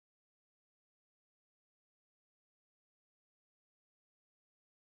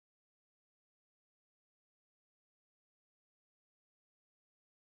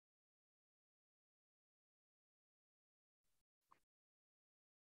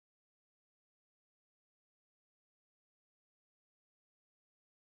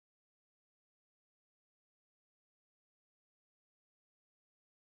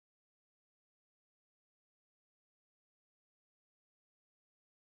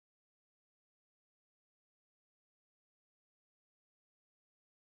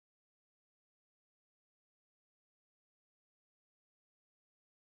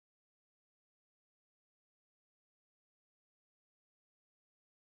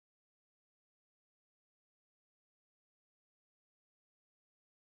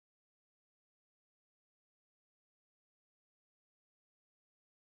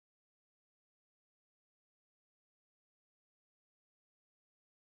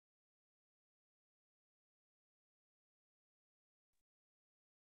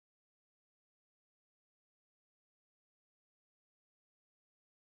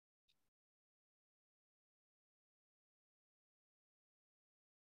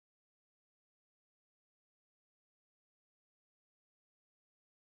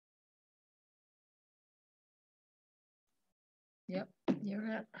Yep, you're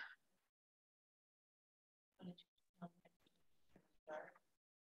it.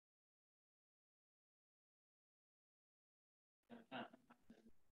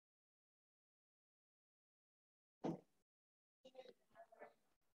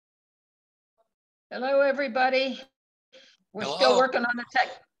 Hello, everybody. We're still working on the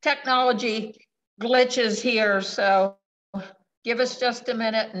technology glitches here, so give us just a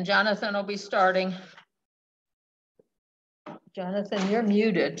minute and Jonathan will be starting. Jonathan, you're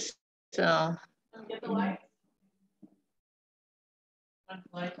muted, so. Get the lights. Not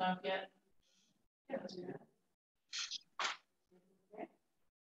the lights off yet.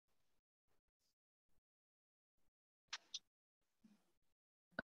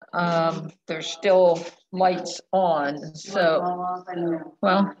 There's still lights on, so,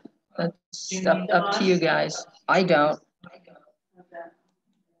 well, that's up to you guys. I don't.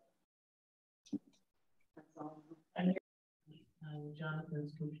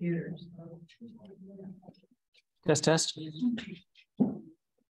 Jonathan's computers. Test.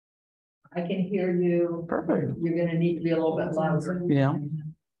 I can hear you. Perfect. You're gonna need to be a little bit louder. Yeah.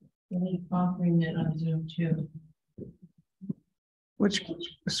 You need offering it on Zoom too. Which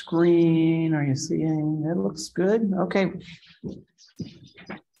screen are you seeing? It looks good. Okay.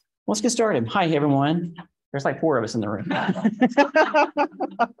 Let's get started. Hi, everyone. There's like 4 of us in the room.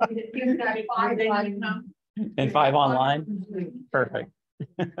 And 5 online. Perfect.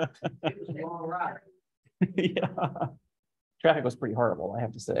 Yeah. Traffic was pretty horrible, I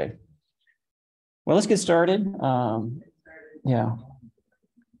have to say. Well, let's get started. Yeah.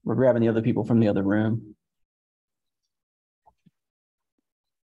 We're grabbing the other people from the other room.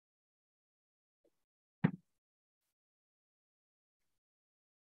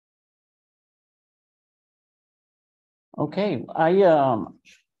 Okay,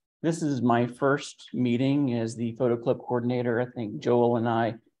 this is my first meeting as the photo club coordinator. I think Joel and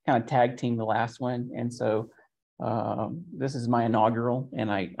I kind of tag team the last one. And so this is my inaugural,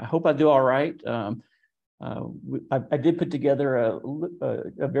 and I hope I do all right. I did put together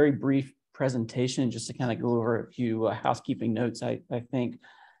a very brief presentation just to kind of go over a few housekeeping notes, I think.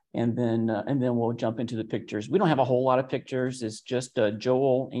 And then we'll jump into the pictures. We don't have a whole lot of pictures. It's just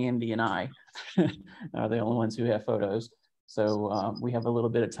Joel, Andy, and I are the only ones who have photos. So we have a little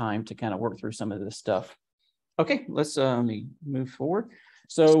bit of time to kind of work through some of this stuff. Okay, let's move forward.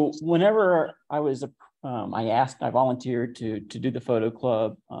 So whenever I volunteered to do the photo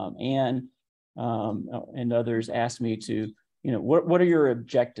club, and others asked me to, what are your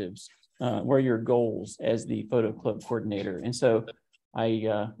objectives? What are your goals as the photo club coordinator? And so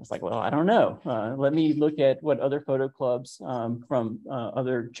I was like, well, I don't know. Let me look at what other photo clubs from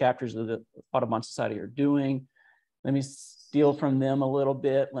other chapters of the Audubon Society are doing. Let me steal from them a little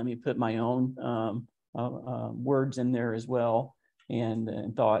bit. Let me put my own words in there as well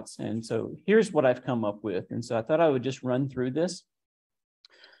and thoughts. And so here's what I've come up with. And so I thought I would just run through this.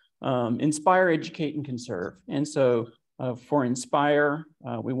 Inspire, educate, and conserve. And so for Inspire,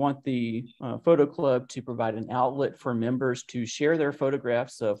 we want the photo club to provide an outlet for members to share their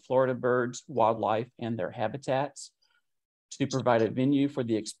photographs of Florida birds, wildlife, and their habitats, to provide a venue for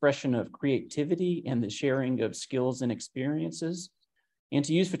the expression of creativity and the sharing of skills and experiences, and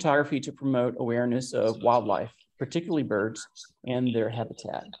to use photography to promote awareness of wildlife, particularly birds, and their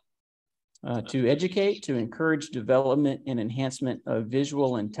habitat. To educate, to encourage development and enhancement of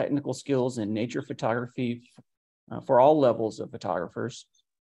visual and technical skills in nature photography for all levels of photographers,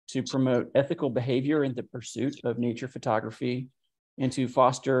 to promote ethical behavior in the pursuit of nature photography, and to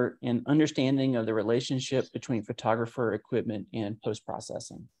foster an understanding of the relationship between photographer, equipment, and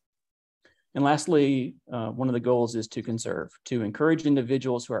post-processing. And lastly, one of the goals is to conserve, to encourage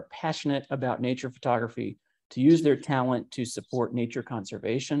individuals who are passionate about nature photography to use their talent to support nature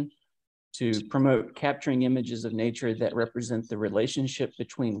conservation, to promote capturing images of nature that represent the relationship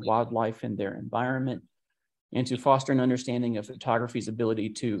between wildlife and their environment, and to foster an understanding of photography's ability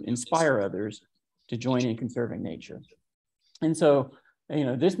to inspire others to join in conserving nature. And so,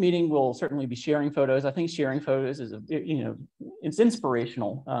 this meeting will certainly be sharing photos. I think sharing photos is, it's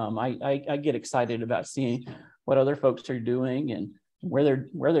inspirational. I get excited about seeing what other folks are doing and where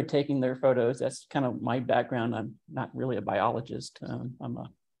they're taking their photos. That's kind of my background. I'm not really a biologist. I'm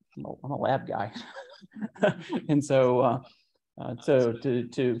a lab guy. And so,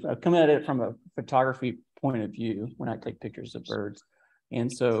 to come at it from a photography point of view when I take pictures of birds. And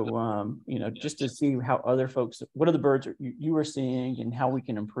so, just to see how other folks, what are the birds you are seeing and how we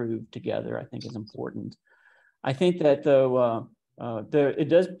can improve together, I think is important. I think that though, it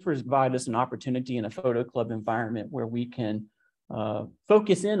does provide us an opportunity in a photo club environment where we can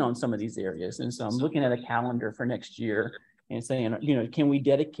focus in on some of these areas. And so I'm looking at a calendar for next year, and saying, you know, can we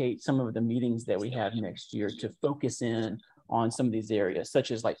dedicate some of the meetings that we have next year to focus in on some of these areas,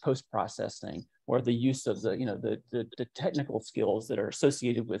 such as like post-processing or the use of the, you know, the technical skills that are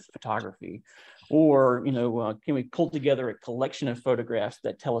associated with photography, or, you know, can we pull together a collection of photographs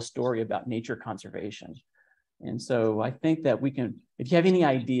that tell a story about nature conservation? And so I think that we can, if you have any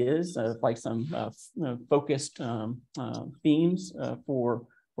ideas of like some focused themes for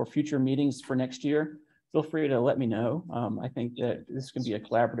future meetings for next year, feel free to let me know. I think that this can be a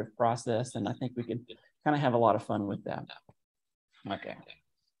collaborative process, and I think we could kind of have a lot of fun with that. Okay.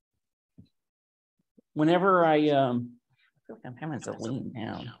 Whenever I feel like I'm having to lean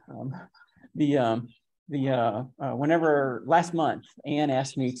down. Whenever last month, Anne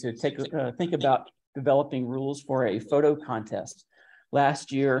asked me to think about developing rules for a photo contest.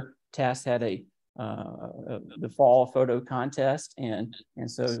 Last year, TAS had the fall photo contest, and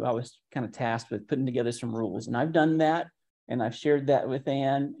so I was kind of tasked with putting together some rules, and I've done that, and I've shared that with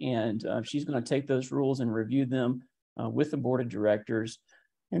Anne, and she's going to take those rules and review them with the board of directors.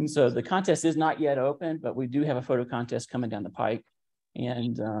 And so the contest is not yet open, but we do have a photo contest coming down the pike.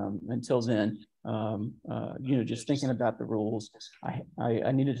 And until then, you know, just thinking about the rules,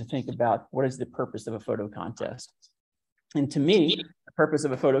 I needed to think about what is the purpose of a photo contest. And to me, the purpose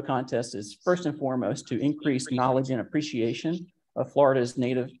of a photo contest is first and foremost to increase knowledge and appreciation of Florida's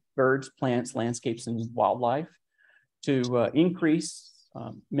native birds, plants, landscapes, and wildlife, to increase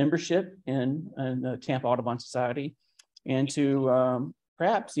membership in the Tampa Audubon Society, and to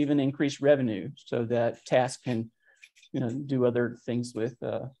perhaps even increase revenue so that TAS can, you know, do other things with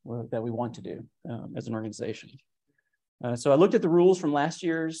that we want to do as an organization. So I looked at the rules from last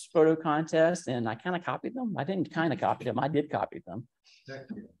year's photo contest, and I kind of copied them. I didn't kind of copy them. I did copy them.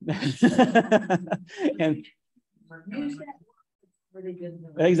 And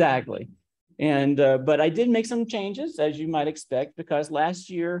exactly. And but I did make some changes, as you might expect, because last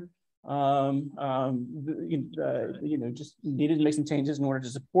year, you know, just needed to make some changes in order to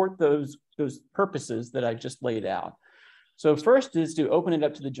support those purposes that I just laid out. So first is to open it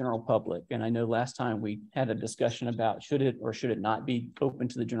up to the general public. And I know last time we had a discussion about should it or should it not be open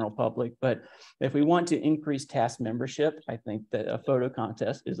to the general public. But if we want to increase TAS membership, I think that a photo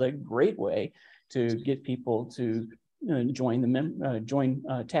contest is a great way to get people to join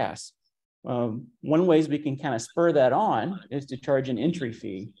TAS. One ways we can kind of spur that on is to charge an entry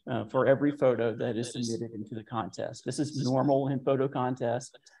fee for every photo that is submitted into the contest. This is normal in photo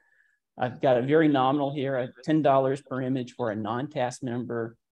contests. I've got a very nominal here, $10 per image for a non-TAS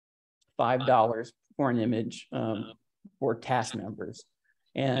member, $5 for an image for TAS members.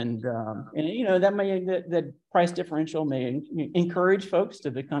 And you know, that price differential may encourage folks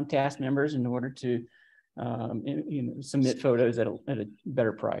to become TAS members in order to you know, submit photos at a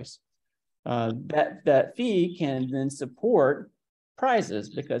better price. That fee can then support prizes,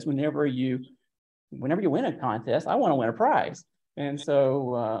 because whenever you win a contest, I want to win a prize. And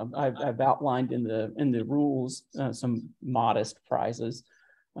so I've outlined in the rules some modest prizes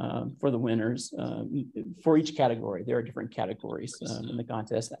for the winners for each category. There are different categories in the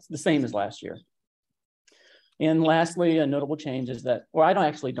contest. That's the same as last year. And lastly, a notable change is that, well, I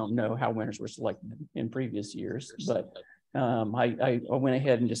don't know how winners were selected in previous years, but I went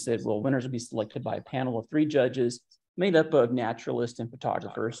ahead and just said, well, winners will be selected by a panel of 3 judges made up of naturalists and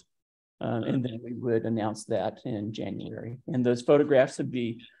photographers. And then we would announce that in January. And those photographs would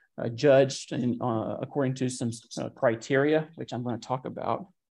be judged according to some criteria, which I'm going to talk about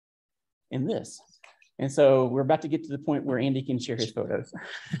in this. And so we're about to get to the point where Andy can share his photos.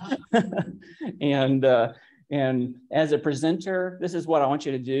 And as a presenter, this is what I want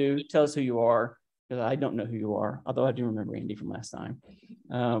you to do. Tell us who you are, because I don't know who you are, although I do remember Andy from last time.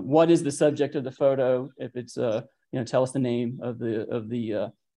 What is the subject of the photo? If it's, you know, tell us the name of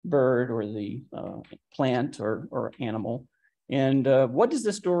the bird or the plant or animal. And what does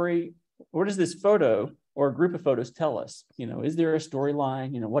this photo or group of photos tell us? You know, is there a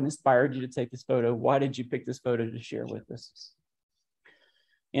storyline? You know, what inspired you to take this photo? Why did you pick this photo to share with us?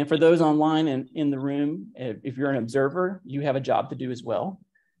 And for those online and in the room, if you're an observer, you have a job to do as well.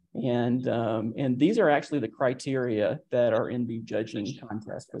 And these are actually the criteria that are in the judging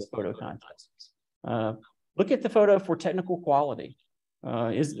contest for the photo contest. Look at the photo for technical quality.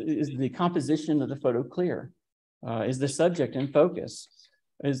 Is the composition of the photo clear? Is the subject in focus?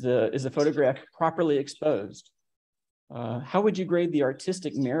 Is the photograph properly exposed? How would you grade the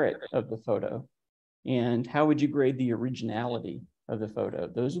artistic merit of the photo? And how would you grade the originality of the photo?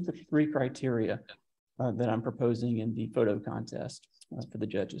 Those are the 3 criteria that I'm proposing in the photo contest for the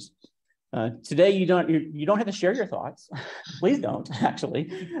judges. Today, you don't have to share your thoughts. Please don't,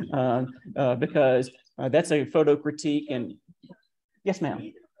 actually, because That's a photo critique. And yes,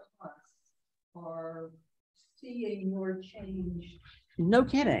 ma'am. Are seeing your change. No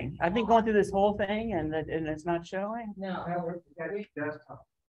kidding. I've been going through this whole thing and it's not showing. No. That's desktop.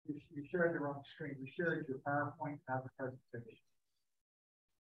 You shared the wrong screen. You shared your PowerPoint, not the presentation.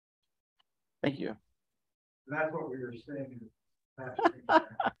 Thank you. That's what we were saying.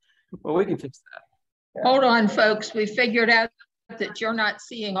 Well, we can fix that. Hold on, folks. We figured out that you're not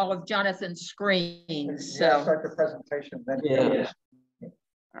seeing all of Jonathan's screens. So start the presentation, then yeah.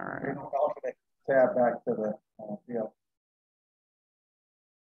 All right. Alternate tab back to the field.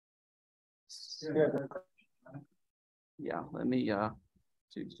 Yeah, let me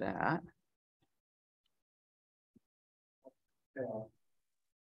do that.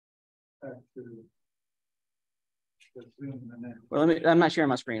 Back to the Zoom and then. Well, I'm not sharing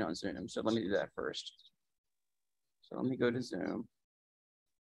my screen on Zoom, so let me do that first. So let me go to Zoom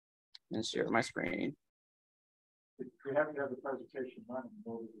and share my screen. We haven't had the presentation running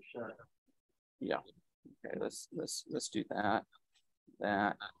over the share. Yeah. Okay, let's do that.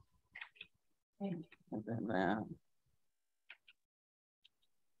 That. And then that.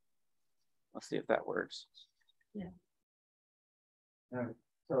 Let's see if that works. Yeah.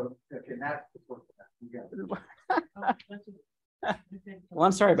 So okay, that's the work that you got. Well,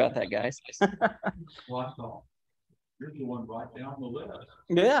 I'm sorry about that, guys. Well, you're the one right down the list.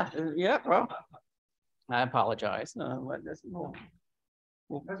 Yeah. Well, I apologize. We'll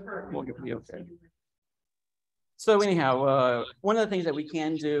be okay. So anyhow, one of the things that we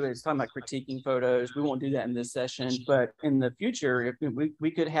can do is talk about critiquing photos. We won't do that in this session, but in the future, if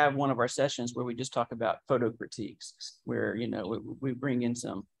we could have one of our sessions where we just talk about photo critiques, where, you know, we bring in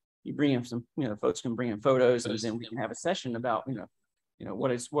some, you bring in some, you know, folks can bring in photos, and then we can have a session about, you know,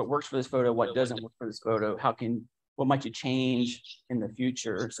 what works for this photo, what doesn't work for this photo, what might you change in the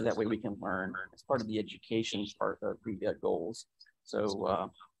future, so that way we can learn as part of the education part of the goals.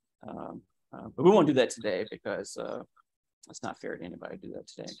 So, but we won't do that today because it's not fair to anybody to do that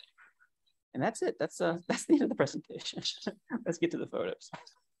today. And that's it. That's the end of the presentation. Let's get to the photos.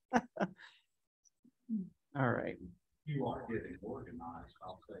 All right. You are getting organized,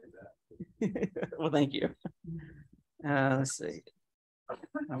 I'll say that. Well, thank you. Let's see.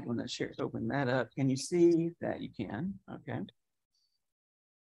 I'm going to open that up. Can you see that? You can. Okay.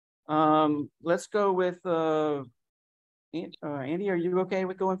 Let's go with Andy, are you okay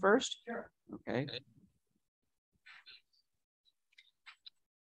with going first? Sure. Okay.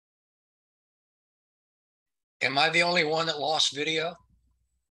 Am I the only one that lost video?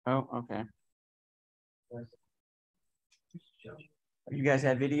 Oh, okay. You guys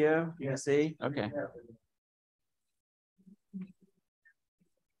have video? You can see? Okay.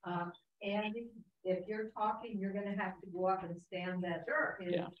 Andy, if you're talking, you're gonna have to go up and stand that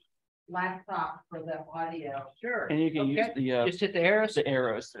Yeah. laptop for the audio. Sure. And you can use the Just hit the arrows.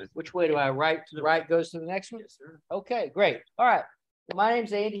 arrows. Which way do I right to the right goes to the next one? Yes, sir. Okay, great. All right. Well, my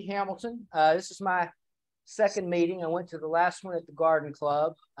name's Andy Hamilton. This is my second meeting. I went to the last one at the Garden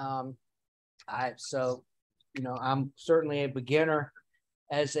Club. So, you know, I'm certainly a beginner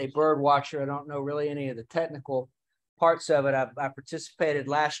as a bird watcher. I don't know really any of the technical parts of it. I participated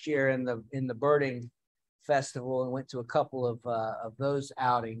last year in the birding festival and went to a couple of those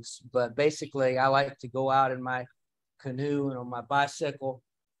outings. But basically, I like to go out in my canoe and on my bicycle,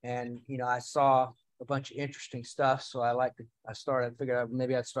 and you know, I saw a bunch of interesting stuff. So I figured out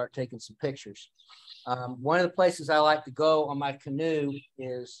maybe I'd start taking some pictures. One of the places I like to go on my canoe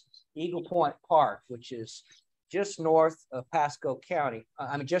is Eagle Point Park, which is just north of Pasco County.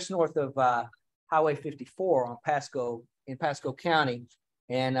 Just north of Highway 54 on in Pasco County.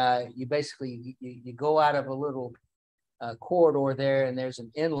 And you basically, you go out of a little corridor there, and there's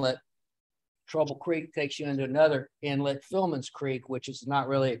an inlet. Trouble Creek takes you into another inlet, Philman's Creek, which is not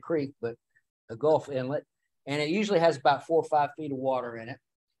really a creek, but a Gulf inlet. And it usually has about 4 or 5 feet of water in it.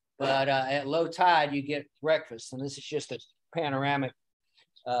 But at low tide, you get breakfast. And this is just a panoramic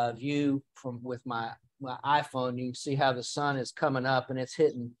view with my iPhone. You can see how the sun is coming up, and it's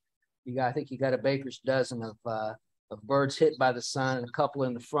hitting. I think you got a baker's dozen of birds hit by the sun, and a couple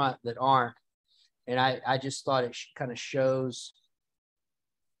in the front that aren't. And I just thought it kind of shows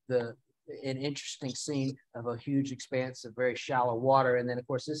an interesting scene of a huge expanse of very shallow water. And then of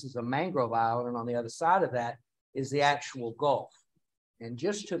course, this is a mangrove island, and on the other side of that is the actual Gulf. And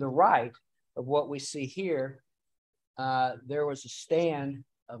just to the right of what we see here, there was a stand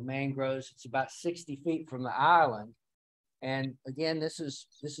of mangroves. It's about 60 feet from the island. And again, this is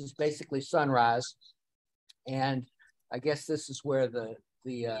basically sunrise. And I guess this is where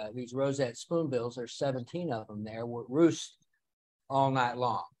these roseate spoonbills, there's 17 of them there, will roost all night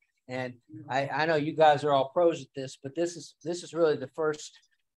long. And I know you guys are all pros at this, but this is really the first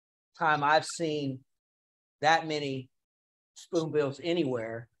time I've seen that many spoonbills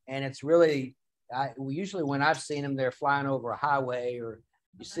anywhere. And it's really, usually when I've seen them, they're flying over a highway, or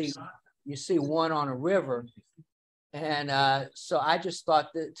you see one on a river. And so I just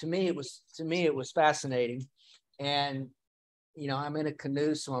thought that to me it was fascinating. And you know, I'm in a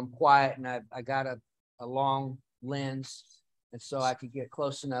canoe, so I'm quiet, and I got a long lens, and so I could get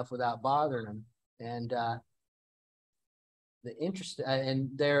close enough without bothering them. And the interest, and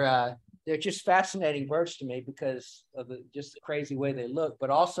they're just fascinating birds to me because of just the crazy way they look, but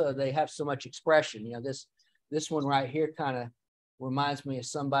also they have so much expression. You know, this one right here kind of reminds me of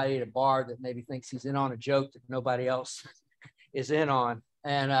somebody at a bar that maybe thinks he's in on a joke that nobody else is in on.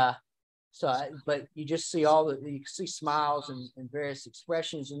 And but you just see you see smiles and various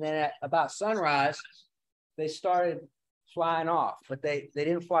expressions. And then at about sunrise, they started flying off, but they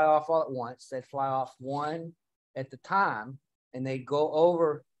didn't fly off all at once. They'd fly off one at the time, and they'd go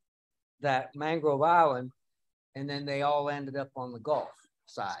over that mangrove island, and then they all ended up on the Gulf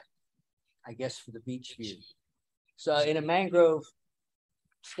side, I guess, for the beach view. So in a mangrove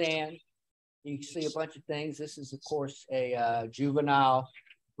stand, you can see a bunch of things. This is, of course, a juvenile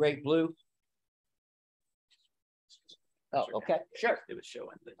great blue. Oh, okay, sure. It was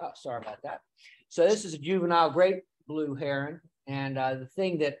showing. Oh, sorry about that. So this is a juvenile great blue heron. And the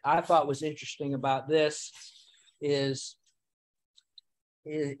thing that I thought was interesting about this is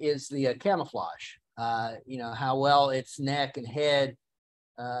the camouflage. You know, how well its neck and head,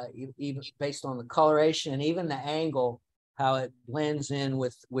 even based on the coloration and even the angle, how it blends in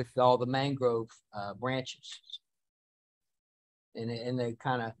with all the mangrove branches. And they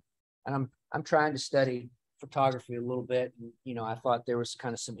kind of, and I'm trying to study photography a little bit, and you know, I thought there was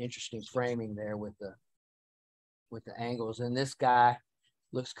kind of some interesting framing there with the angles. And this guy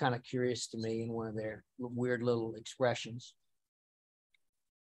looks kind of curious to me in one of their weird little expressions.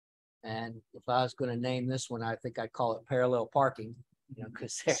 And if I was going to name this one, I think I'd call it parallel parking, you know,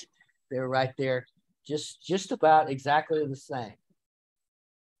 because they're right there, just about exactly the same.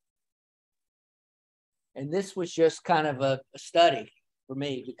 And this was just kind of a study for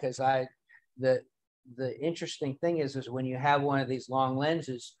me, because the interesting thing is when you have one of these long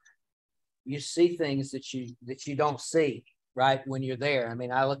lenses, you see things that you don't see right when you're there. I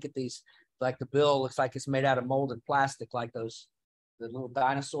mean, I look at these, like the bill looks like it's made out of molded plastic, like the little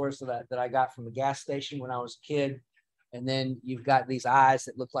dinosaurs that I got from the gas station when I was a kid. And then you've got these eyes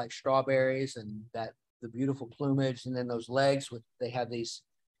that look like strawberries, and the beautiful plumage, and then those legs they have these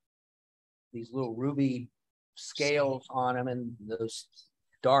little ruby scales on them, and those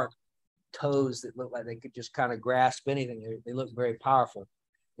dark toes that look like they could just kind of grasp anything. They look very powerful,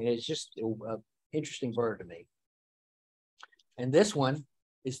 and it's just an interesting bird to me. And this one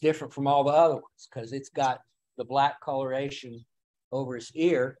is different from all the other ones because it's got the black coloration over its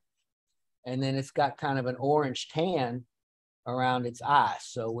ear, and then it's got kind of an orange tan around its eyes.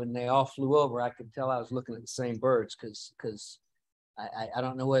 So when they all flew over, I could tell I was looking at the same birds, because I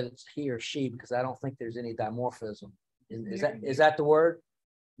don't know whether it's he or she, because I don't think there's any dimorphism. Is that the word?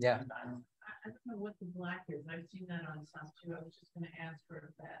 Yeah. I don't know what the black is. I've seen that on some too. I was just going to ask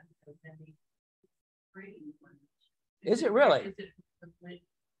for that, because then the breeding one. Is it really? Is it the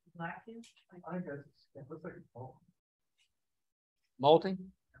black is? I guess it looks like a ball. Molting?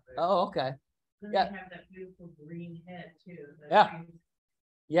 Oh, okay. Then Yeah. they have that beautiful green head too. Yeah.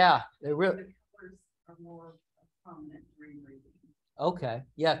 Yeah, they really. The colors are more prominent green reading. Okay.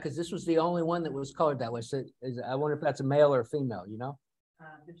 Yeah, because this was the only one that was colored that way. So I wonder if that's a male or a female, you know?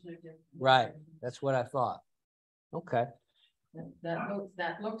 Right. That's what I thought. Okay.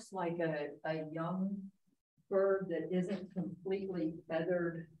 That looks like a young bird that isn't completely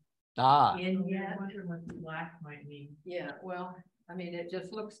feathered in yet. I wonder what the black might mean. Yeah, well, I mean, it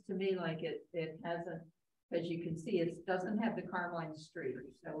just looks to me like it hasn't, as you can see, it doesn't have the carmine streak.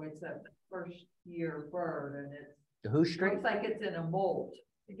 So it's a first year bird, and it looks like it's in a molt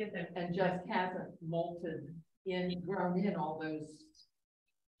and just hasn't grown in all those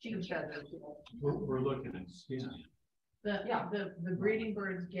cheek feathers. We're looking at skin. The breeding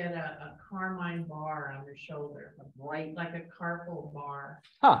birds get a carmine bar on their shoulder, right, like a carpal bar.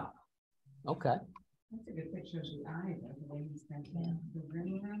 Huh. Okay. That's a good picture of the eye, though, the way he's got the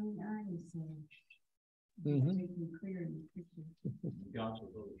rim around the eyes. Making clear in the picture. Got a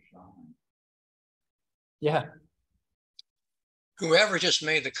little shine. Yeah. Whoever just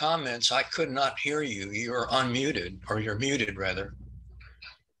made the comments, I could not hear you. You're unmuted, or you're muted rather.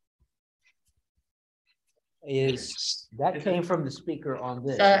 is that came from the speaker on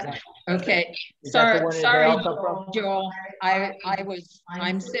this. Okay, is that the one sorry, come from? Joel.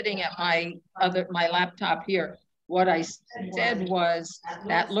 I'm sitting at my laptop here. What I said was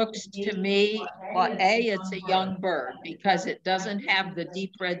that looks to me, well, it's a young bird because it doesn't have the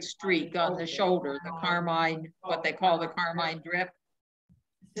deep red streak on the shoulder, the carmine, what they call the carmine drip.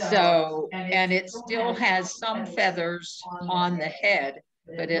 So, and it still has some feathers on the head,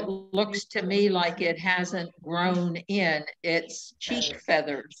 but it looks to me like it hasn't grown in its cheek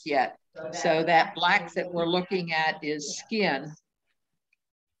feathers yet. So that black that we're looking at is skin.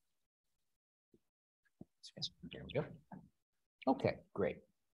 There we go. Okay, great.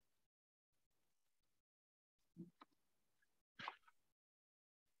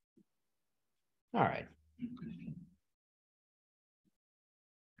 All right.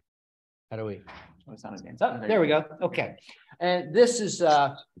 How do we? Oh, there we go. Okay. And this is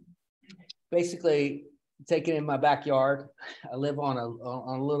basically taken in my backyard. I live on a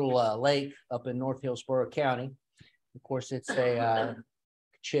little lake up in North Hillsborough County. Of course, it's a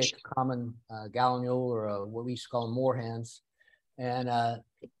chick, common gallinule, or what we used to call them moorhens. And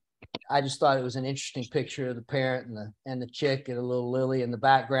I just thought it was an interesting picture of the parent and the chick and a little lily in the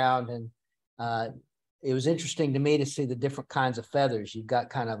background. And it was interesting to me to see the different kinds of feathers. You've got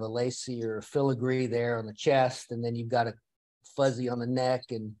kind of a lacy or filigree there on the chest, and then you've got a fuzzy on the neck,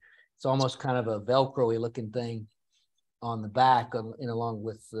 and it's almost kind of a Velcro-y looking thing on the back, along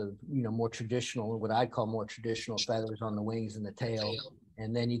with the more traditional, what I'd call more traditional feathers on the wings and the tail.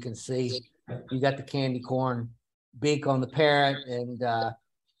 And then you can see you got the candy corn beak on the parent, and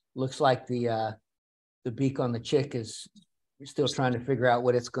looks like the beak on the chick is still trying to figure out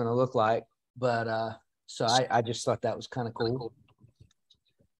what it's going to look like. But so I just thought that was kind of cool.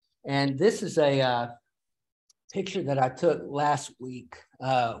 And this is a picture that I took last week.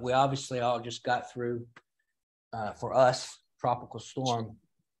 We obviously all just got through, for us, Tropical Storm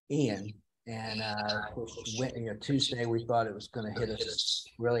Ian. And of course, Tuesday, we thought it was going to hit us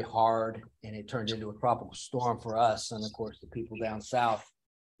really hard, and it turned into a tropical storm for us. And of course, the people down south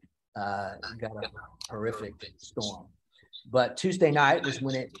got a horrific storm. But Tuesday night was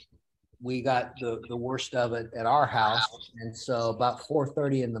when we got the worst of it at our house. And so about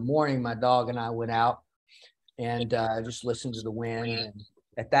 4:30 in the morning, my dog and I went out and just listened to the wind. And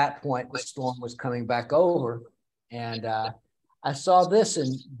at that point, the storm was coming back over. And I saw this,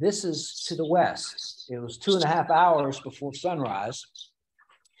 and this is to the west. It was 2.5 hours before sunrise.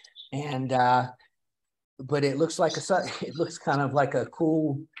 And but it looks like it looks kind of like a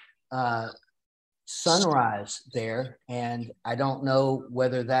cool sunrise there. And I don't know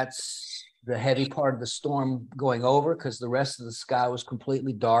whether that's the heavy part of the storm going over, because the rest of the sky was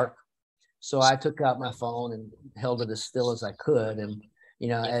completely dark. So I took out my phone and held it as still as I could. And,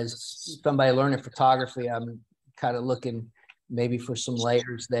 as somebody learning photography, I'm kind of looking maybe for some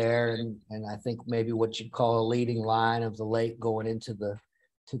layers there. And I think maybe what you'd call a leading line of the lake going into the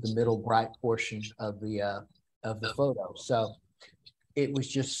middle bright portion of the photo. So it was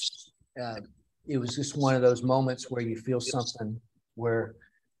just one of those moments where you feel something where,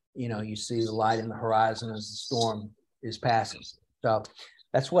 you see the light in the horizon as the storm is passing. So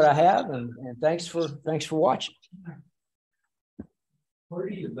that's what I have. And thanks for watching. Where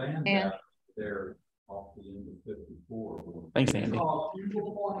do you land at there off the end of 54? Thanks, Andy.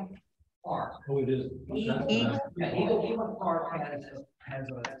 Eagle Point Park. Oh, it is. Eagle Park has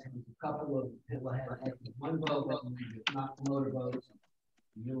a couple of one boat, not motorboats,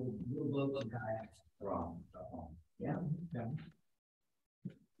 little boats and kayaks. Yeah.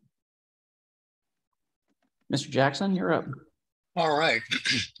 Mr. Jackson, you're up. All right.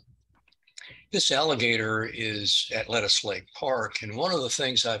 This alligator is at Lettuce Lake Park. And one of the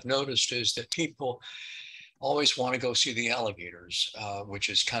things I've noticed is that people always want to go see the alligators, which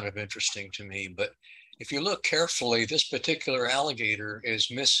is kind of interesting to me. But if you look carefully, this particular alligator is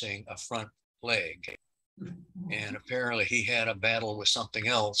missing a front leg. And apparently he had a battle with something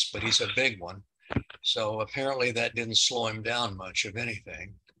else, but he's a big one. So apparently that didn't slow him down much of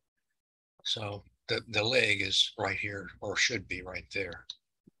anything. So the leg is right here, or should be right there.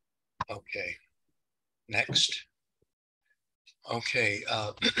 Okay, next. Okay,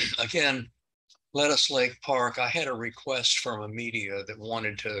 again, Lettuce Lake Park. I had a request from a media that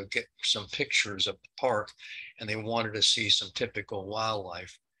wanted to get some pictures of the park, and they wanted to see some typical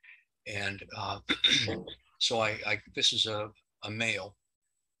wildlife. And so this is a male,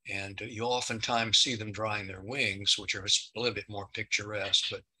 and you oftentimes see them drying their wings, which are a little bit more picturesque,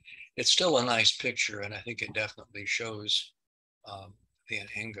 but it's still a nice picture, and I think it definitely shows the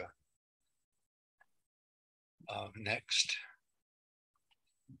anhinga. Next.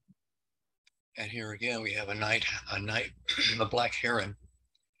 And here again, we have a black heron,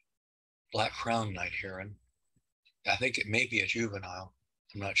 black crowned night heron. I think it may be a juvenile.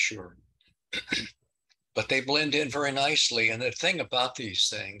 I'm not sure. But they blend in very nicely. And the thing about these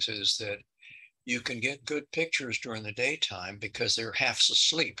things is that you can get good pictures during the daytime because they're half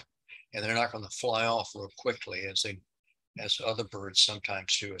asleep and they're not going to fly off real quickly as other birds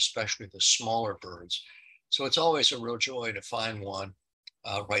sometimes do, especially the smaller birds. So it's always a real joy to find one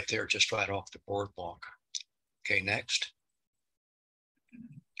right there, just right off the boardwalk. Okay, next.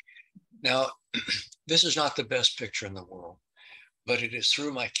 Now, this is not the best picture in the world, but it is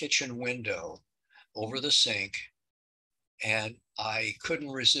through my kitchen window over the sink, and I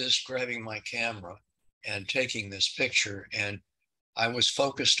couldn't resist grabbing my camera and taking this picture. And I was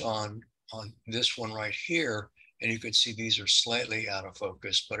focused on this one right here, and you can see these are slightly out of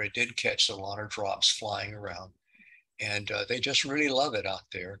focus, but I did catch a lot of drops flying around. And they just really love it out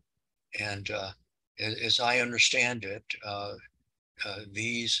there. And as I understand it,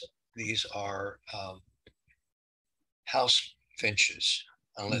 these are house finches,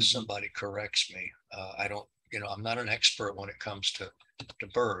 unless somebody corrects me. I don't, I'm not an expert when it comes to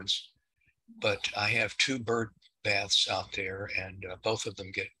birds, but I have 2 bird baths out there, and both of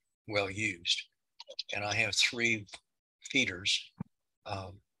them get well used. And I have 3 feeders,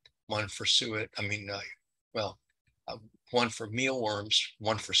 one for suet, one for mealworms,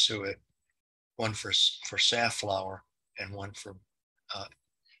 one for suet, one for safflower, and one for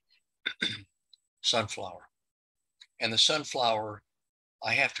sunflower. And the sunflower,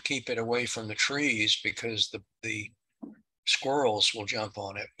 I have to keep it away from the trees because the squirrels will jump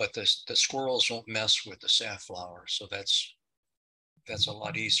on it, but the squirrels won't mess with the safflower. So that's a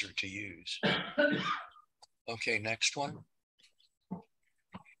lot easier to use. Okay, next one.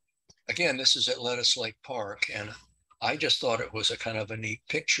 Again, this is at Lettuce Lake Park, and I just thought it was a kind of a neat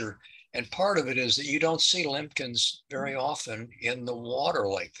picture. And part of it is that you don't see limpkins very often in the water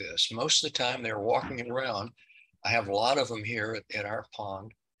like this. Most of the time they're walking around. I have a lot of them here at our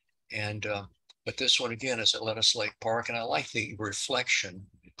pond. And but this one again is at Lettuce Lake Park, and I like the reflection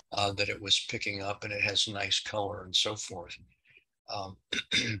that it was picking up, and it has nice color and so forth.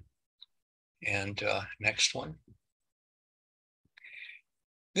 And next one.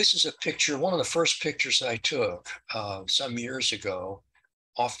 This is a picture, one of the first pictures I took some years ago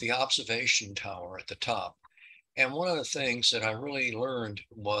off the observation tower at the top. And one of the things that I really learned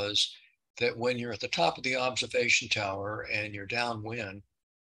was that when you're at the top of the observation tower and you're downwind,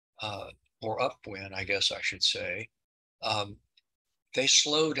 or upwind, I guess I should say, they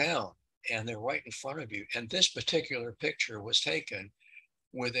slow down and they're right in front of you. And this particular picture was taken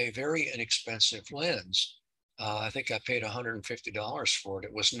with a very inexpensive lens. I think I paid $150 for it.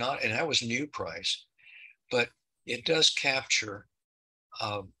 It was not, and that was new price, but it does capture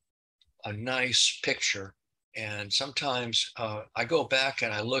a nice picture. And sometimes I go back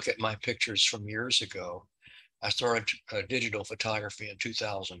and I look at my pictures from years ago. I started digital photography in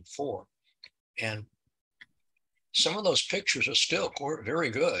 2004. And some of those pictures are still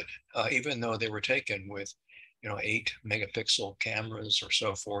very good, even though they were taken with, 8 megapixel cameras or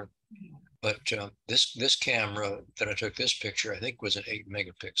so forth. But this camera that I took this picture, I think was an 8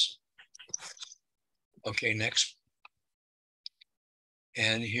 megapixel. Okay, next.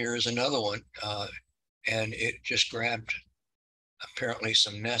 And here's another one. And it just grabbed apparently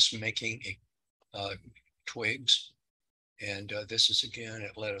some nest making twigs. And this is again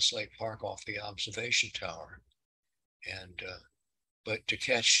at Lettuce Lake Park off the observation tower. And but to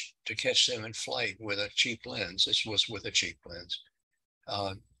catch them in flight with a cheap lens, this was with a cheap lens,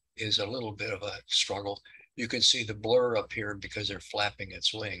 is a little bit of a struggle. You can see the blur up here because they're flapping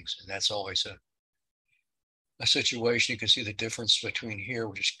its wings, and that's always a situation. You can see the difference between here,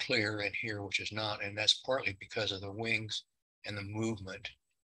 which is clear, and here, which is not, and that's partly because of the wings and the movement.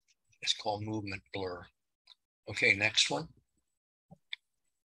 It's called movement blur. Okay, next one.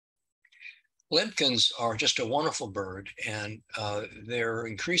 Limpkins are just a wonderful bird, and they're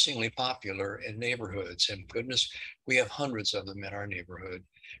increasingly popular in neighborhoods. And goodness, we have hundreds of them in our neighborhood.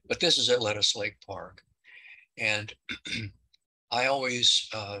 But this is at Lettuce Lake Park, and I always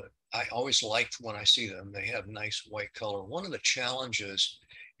like when I see them. They have nice white color. One of the challenges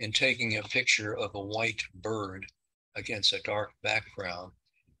in taking a picture of a white bird against a dark background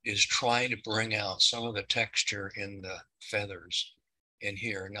is trying to bring out some of the texture in the feathers in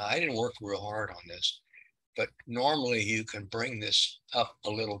here. Now, I didn't work real hard on this, but normally you can bring this up a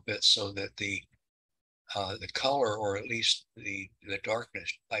little bit so that the color, or at least the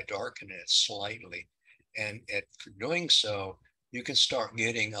darkness, by darkening it slightly, and for doing so, you can start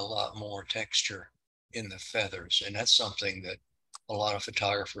getting a lot more texture in the feathers. And that's something that a lot of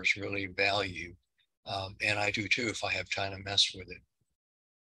photographers really value. And I do too, if I have time to mess with it.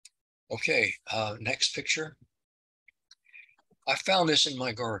 Okay, next picture. I found this in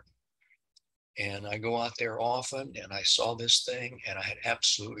my garden. And I go out there often, and I saw this thing, and I had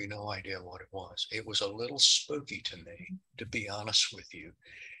absolutely no idea what it was. It was a little spooky to me, to be honest with you.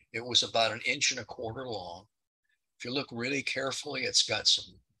 It was about 1.25 inches long. If you look really carefully, it's got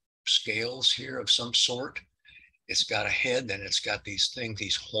some scales here of some sort. It's got a head, and it's got these things,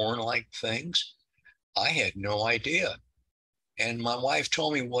 these horn-like things. I had no idea. And my wife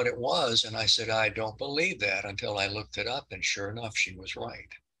told me what it was, and I said, I don't believe that, until I looked it up, and sure enough, she was right.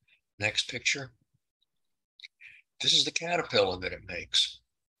 Next picture. This is the caterpillar that it makes.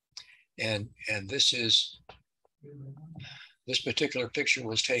 And this particular picture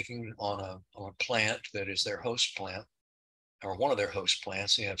was taken on a plant that is their host plant, or one of their host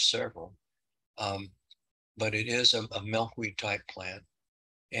plants. They have several. But it is a milkweed type plant.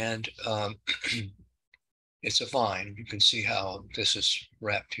 And it's a vine. You can see how this is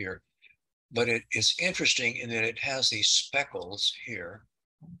wrapped here. But it's interesting in that it has these speckles here.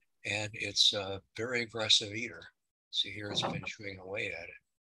 And it's a very aggressive eater. See here, it's been chewing away at it.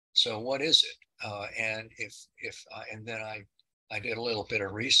 So what is it? And then I did a little bit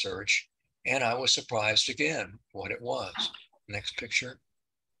of research, and I was surprised again what it was. Next picture.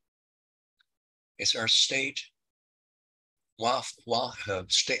 It's our state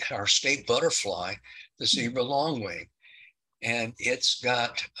our state butterfly, the zebra longwing, and it's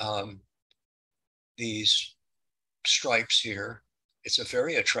got these stripes here. It's a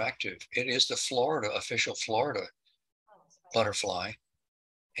very attractive. It is the official Florida butterfly,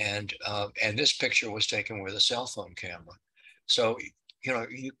 and this picture was taken with a cell phone camera. So you know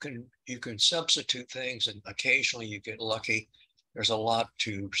you can substitute things, and occasionally you get lucky. There's a lot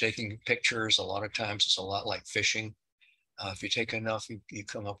to taking pictures. A lot of times it's a lot like fishing. If you take enough, you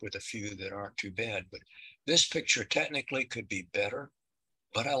come up with a few that aren't too bad. But this picture technically could be better,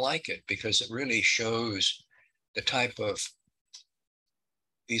 but I like it because it really shows the type of.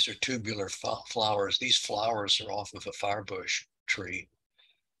 These are tubular flowers. These flowers are off of a firebush tree,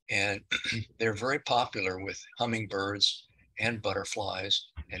 and they're very popular with hummingbirds and butterflies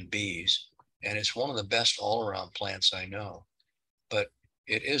and bees. And it's one of the best all-around plants I know. But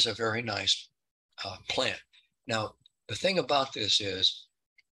it is a very nice plant. Now, the thing about this is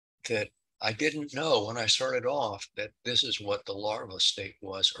that I didn't know when I started off that this is what the larva state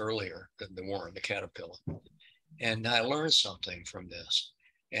was earlier than the worm, the caterpillar. And I learned something from this.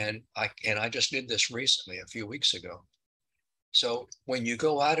 And I just did this recently, a few weeks ago. So when you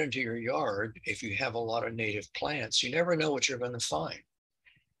go out into your yard, if you have a lot of native plants, you never know what you're going to find.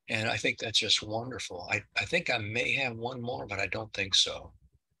 And I think that's just wonderful. I think I may have one more, but I don't think so.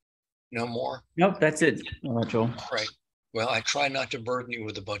 No more? Nope, that's it, Joel. Right. Well, I try not to burden you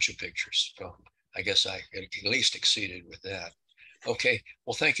with a bunch of pictures. So I guess I at least exceeded with that. Okay.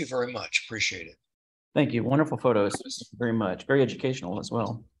 Well, thank you very much. Appreciate it. Thank you. Wonderful photos. Very much. Very educational as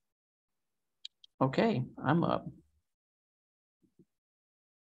well. Okay, I'm up.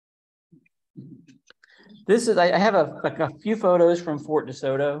 This is, I have a few photos from Fort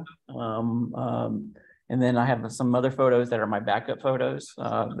DeSoto. And then I have some other photos that are my backup photos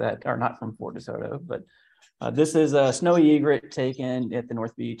that are not from Fort DeSoto. But this is a snowy egret taken at the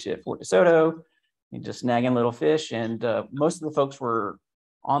North Beach at Fort DeSoto. And just snagging little fish. And most of the folks were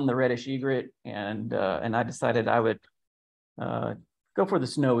on the reddish egret, and I decided I would go for the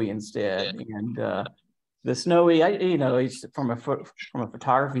snowy instead. And the snowy, from a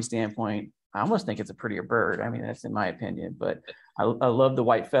photography standpoint, I almost think it's a prettier bird. I mean, that's in my opinion, but I love the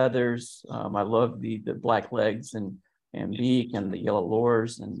white feathers. I love the black legs and beak and the yellow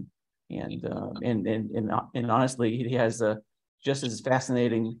lores, and honestly, he has just as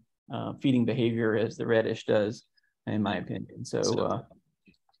fascinating feeding behavior as the reddish does, in my opinion. So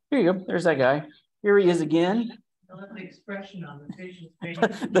here you go. There's that guy. Here he is again. I love the expression on the fish's face.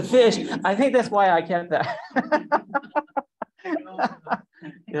 The fish. I think that's why I kept that.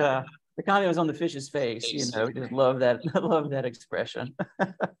 Yeah, the comment was on the fish's face. You know, just love that. Love that expression.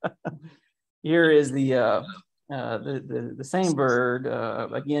 Here is the same bird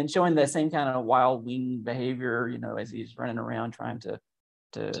again, showing that same kind of wild wing behavior. You know, as he's running around trying to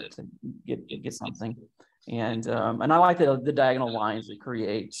get something. And I like the diagonal lines it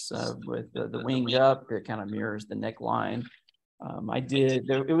creates with the wing up. It kind of mirrors the neckline.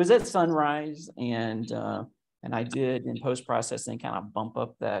 It was at sunrise, and I did in post-processing kind of bump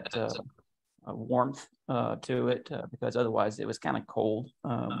up that warmth to it because otherwise it was kind of cold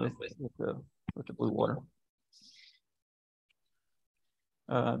with the blue water.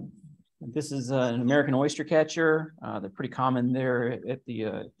 This is an American oyster catcher. They're pretty common there at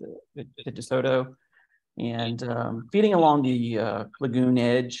DeSoto, and feeding along the lagoon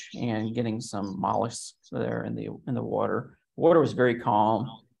edge and getting some mollusks there in the water. The water was very calm,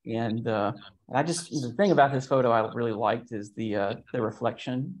 and the thing about this photo I really liked is the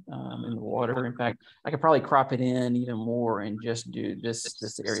reflection in the water. In fact, I could probably crop it in even more and just do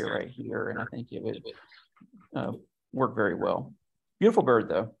this area right here, and I think it would work very well. Beautiful bird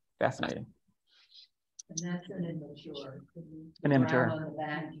though. Fascinating. And that's an immature. An immature. On the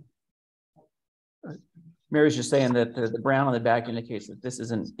back. Mary's just saying that the brown on the back indicates that this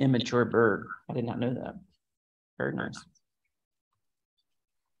is an immature bird. I did not know that. Very nice.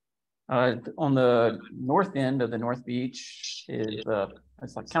 On the north end of the North Beach is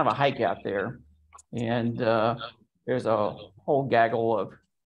it's like kind of a hike out there, and there's a whole gaggle of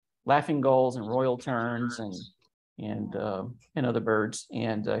laughing gulls and royal terns and other birds.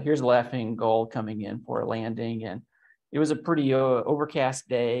 And here's a laughing gull coming in for a landing, and it was a pretty overcast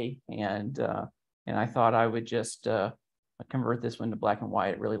day, and I thought I would just convert this one to black and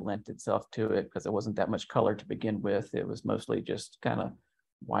white. It really lent itself to it because there wasn't that much color to begin with. It was mostly just kind of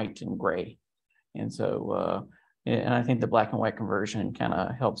white and gray, and so and I think the black and white conversion kind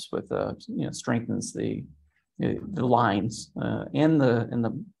of helps with strengthens the lines and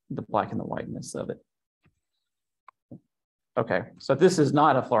the black and the whiteness of it. Okay, so this is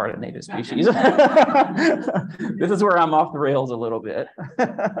not a Florida native species. This is where I'm off the rails a little bit,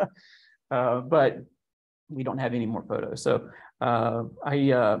 but we don't have any more photos. So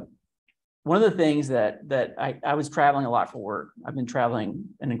one of the things that I was traveling a lot for work. I've been traveling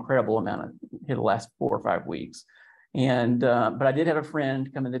an incredible amount in the last 4 or 5 weeks, and but I did have a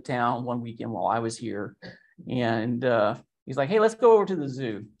friend come into town one weekend while I was here, and he's like, "Hey, let's go over to the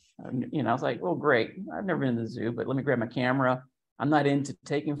zoo." I was like, "Well, great. I've never been to the zoo, but let me grab my camera. I'm not into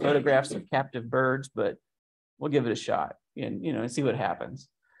taking photographs of captive birds, but we'll give it a shot and see what happens."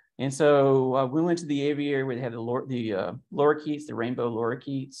 And so we went to the aviary where they had the lorikeets, the rainbow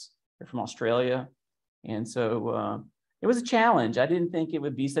lorikeets. They're from Australia, and so it was a challenge. I didn't think it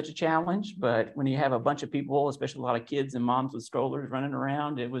would be such a challenge, but when you have a bunch of people, especially a lot of kids and moms with strollers running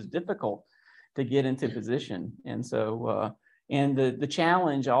around, it was difficult to get into position. And so. And the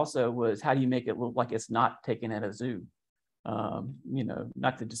challenge also was, how do you make it look like it's not taken at a zoo?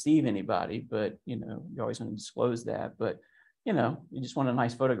 Not to deceive anybody, but, you always want to disclose that, but, you just want a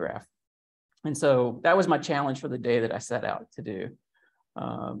nice photograph. And so that was my challenge for the day that I set out to do.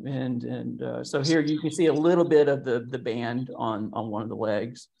 So here you can see a little bit of the band on one of the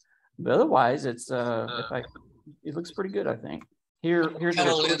legs, but otherwise it looks pretty good, I think. Here's what kind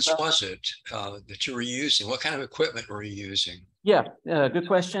of lens was it that you were using? What kind of equipment were you using? Yeah, good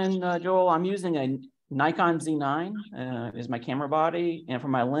question, Joel. I'm using a Nikon Z9 is my camera body, and for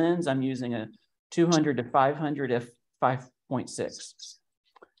my lens, I'm using a 200 to 500 f5.6.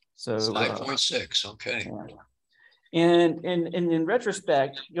 So 5.6, okay. And in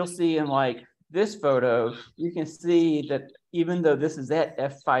retrospect, you'll see in like this photo, you can see that even though this is at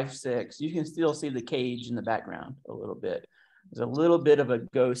f5.6, you can still see the cage in the background a little bit. There's a little bit of a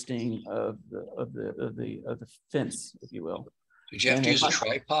ghosting of the fence, if you will. Did you have to use a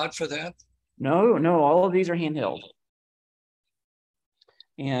tripod for that? No, all of these are handheld.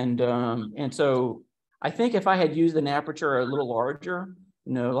 And so I think if I had used an aperture a little larger,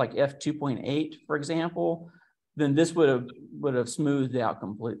 like f2.8, for example, then this would have smoothed out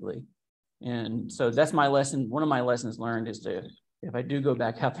completely. And so that's my lesson. One of my lessons learned is if I do go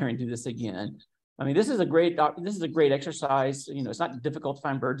back out there and do this again, I mean, this is a great exercise. It's not difficult to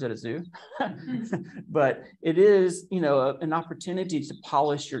find birds at a zoo, but it is, an opportunity to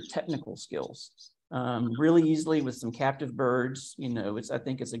polish your technical skills really easily with some captive birds. I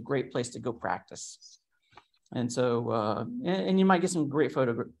think it's a great place to go practice. And so, and you might get some great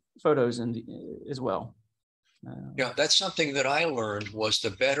photos as well. Yeah, that's something that I learned was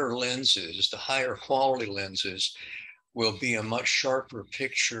the better lenses, the higher quality lenses, will be a much sharper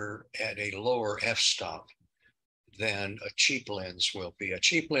picture at a lower f-stop than a cheap lens will be. A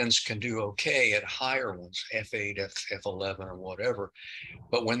cheap lens can do okay at higher ones, f8, f11 or whatever.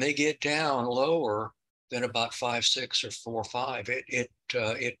 But when they get down lower than about 5.6 or 4.5,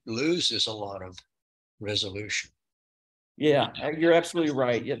 it loses a lot of resolution. Yeah, you're absolutely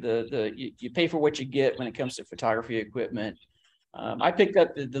right. Yeah, you pay for what you get when it comes to photography equipment. I picked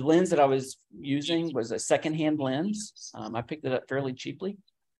up the lens that I was using was a secondhand lens. I picked it up fairly cheaply.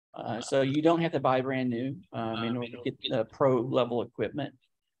 So you don't have to buy brand new in order to get pro level equipment.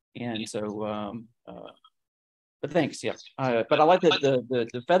 And so, but thanks, yeah. But I like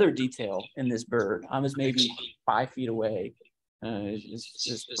the feather detail in this bird. I was maybe 5 feet away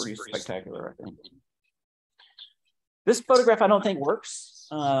is pretty spectacular, I think. This photograph I don't think works.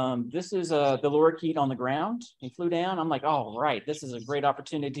 This is the lorikeet on the ground. He flew down. I'm like, oh, right. This is a great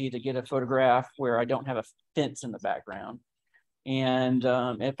opportunity to get a photograph where I don't have a fence in the background. And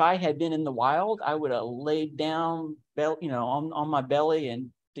if I had been in the wild, I would have laid down, on my belly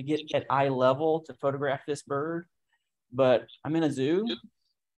and to get at eye level to photograph this bird. But I'm in a zoo.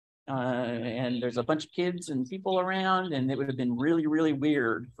 And there's a bunch of kids and people around, and it would have been really, really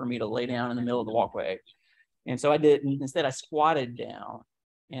weird for me to lay down in the middle of the walkway. And so I didn't. Instead, I squatted down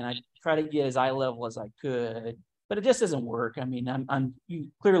and I tried to get as eye level as I could, but it just doesn't work. I mean, you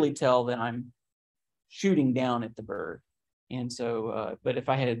clearly tell that I'm shooting down at the bird. And so, but if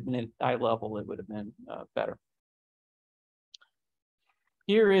I had been at eye level, it would have been better.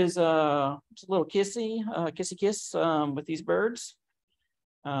 Here is just a little kissy kiss with these birds.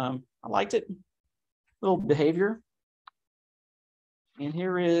 I liked it, little behavior. And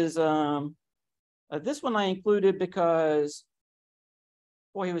here is, this one I included because,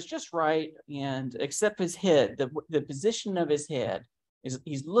 boy, he was just right. And except his head, the position of his head is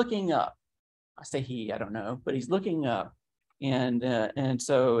he's looking up. I say he, I don't know, but he's looking up. And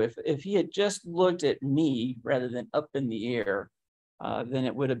so if he had just looked at me rather than up in the air, then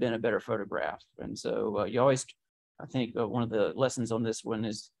it would have been a better photograph. And so you always, I think one of the lessons on this one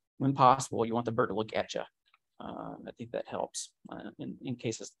is, when possible, you want the bird to look at you. I think that helps in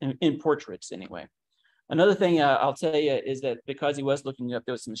cases, in portraits anyway. Another thing I'll tell you is that because he was looking up,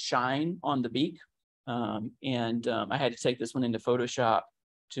 there was some shine on the beak. I had to take this one into Photoshop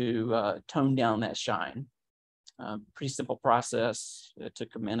to tone down that shine. Pretty simple process. It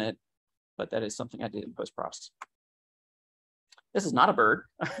took a minute, but that is something I did in post-process. This is not a bird.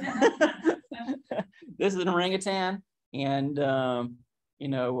 This is an orangutan. And,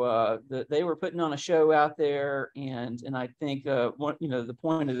 they were putting on a show out there. And I think, the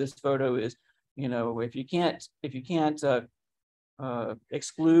point of this photo is, if you can't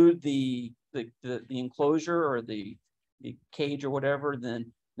exclude the enclosure or the cage or whatever,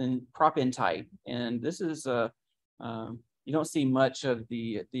 then prop in tight. And this is you don't see much of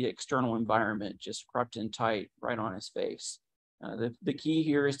the external environment, just cropped in tight right on his face. The key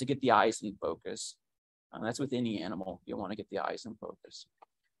here is to get the eyes in focus. That's with any animal, you want to get the eyes in focus.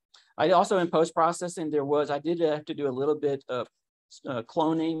 I also, in post-processing, I did have to do a little bit of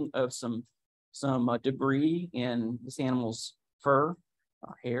cloning of some debris in this animal's fur,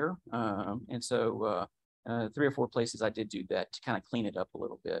 hair. And so 3 or 4 places I did do that to kind of clean it up a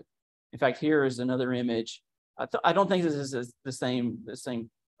little bit. In fact, here is another image. I don't think this is the same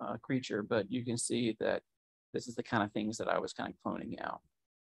creature, but you can see that this is the kind of things that I was kind of cloning out.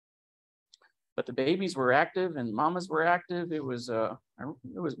 But the babies were active and mamas were active. It was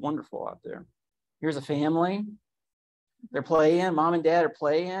wonderful out there. Here's a family. They're playing, mom and dad are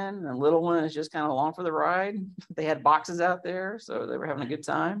playing, and the little one is just kind of along for the ride. They had boxes out there, so they were having a good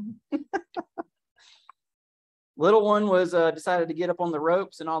time. Little one was decided to get up on the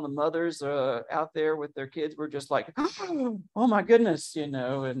ropes, and all the mothers out there with their kids were just like, oh my goodness,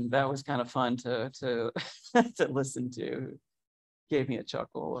 and that was kind of fun to to listen to. Gave me a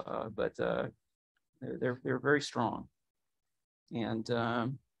chuckle, but they're very strong. And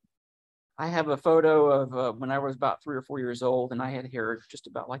I have a photo of when I was about 3 or 4 years old, and I had hair just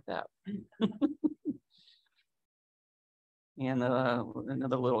about like that. And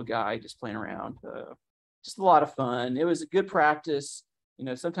another little guy just playing around. Just a lot of fun. It was a good practice.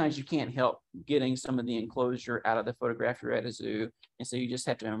 Sometimes you can't help getting some of the enclosure out of the photograph you're at a zoo, and so you just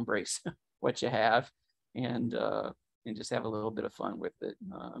have to embrace what you have and just have a little bit of fun with it.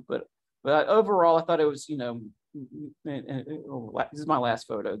 But overall, I thought it was, this is my last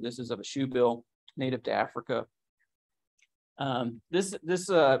photo. This is of a shoebill native to Africa. This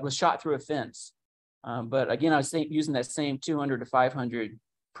was shot through a fence. But again, I was using that same 200 to 500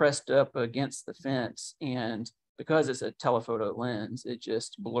 pressed up against the fence. And because it's a telephoto lens, it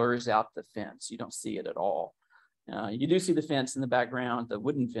just blurs out the fence. You don't see it at all. You do see the fence in the background, the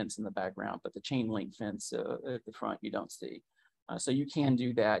wooden fence in the background, but the chain link fence at the front, you don't see. So you can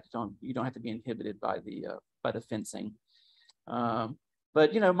do that. You don't have to be inhibited by the fencing. But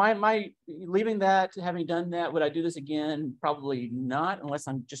my leaving that, having done that, would I do this again? Probably not, unless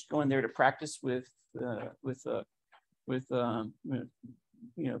I'm just going there to practice with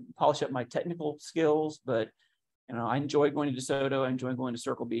polish up my technical skills. But I enjoy going to DeSoto. I enjoy going to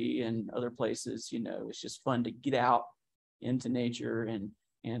Circle B and other places. It's just fun to get out into nature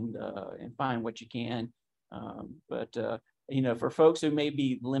and find what you can. But for folks who may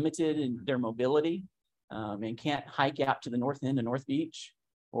be limited in their mobility and can't hike out to the north end of North Beach,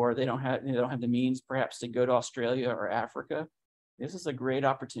 or they don't have the means perhaps to go to Australia or Africa, this is a great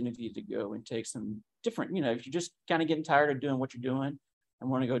opportunity to go and take some different, you know, if you're just kind of getting tired of doing what you're doing and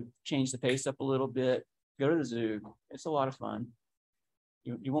want to go change the pace up a little bit, go to the zoo. It's a lot of fun.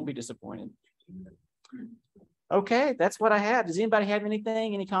 You won't be disappointed. Okay, that's what I have. Does anybody have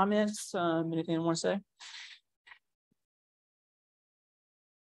anything, any comments, anything they want to say?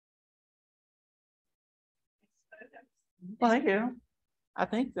 Well, thank you. I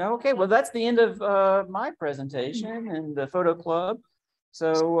think, okay, well, that's the end of my presentation and the photo club.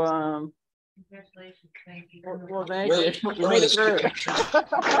 So, Congratulations. Thank you. well, thank you. You made it through.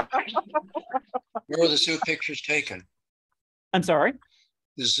 Where were the zoo pictures taken? I'm sorry?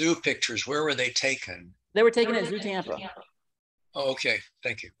 The zoo pictures, where were they taken? They were taken at Zoo Tampa. Oh, okay,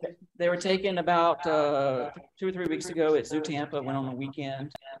 thank you. They were taken about 2 or 3 weeks ago at Zoo Tampa, went on a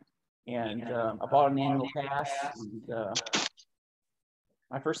weekend, and I bought an annual pass. And,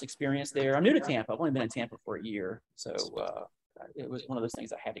 my first experience there, I'm new to Tampa. I've only been in Tampa for a year. So it was one of those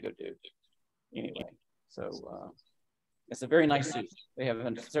things I had to go do anyway. So it's a very nice zoo. They have,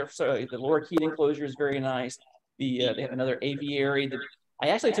 so the lower keyed enclosure is very nice. They have another aviary. I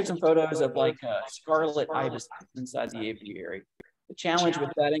actually took some photos of like scarlet ibis inside the aviary. The challenge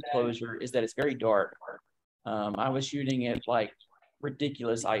with that enclosure is that it's very dark. I was shooting at like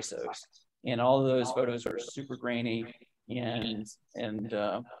ridiculous ISOs, and all of those photos are super grainy and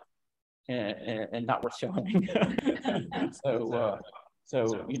not worth showing. So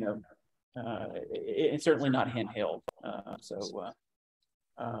you know, it's certainly not handheld.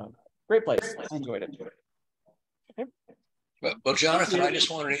 Great place. I enjoyed it. Okay. Well, Jonathan, I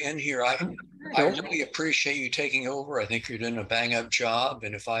just wanted to end here. I really appreciate you taking over. I think you're doing a bang up job.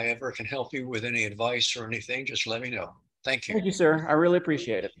 And if I ever can help you with any advice or anything, just let me know. Thank you. Thank you, sir. I really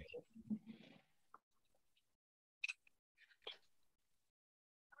appreciate it.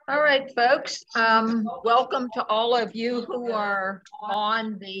 All right, folks. Welcome to all of you who are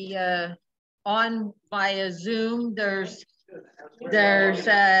on the on via Zoom. There's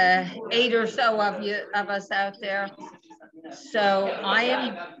 8 or so of us out there. So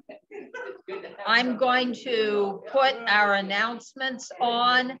I'm going to put our announcements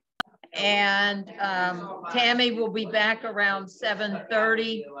on, and Tammy will be back around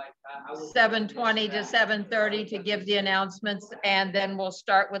 7:30, 7:20 to 7:30 to give the announcements, and then we'll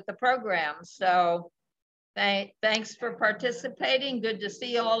start with the program. So thanks for participating. Good to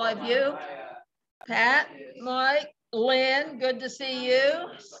see all of you. Pat, Mike, Lynn, good to see you.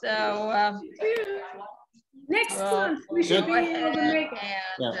 So next month we should be able to make it.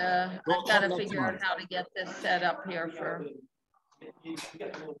 And I've got to figure out how to get this set up here for.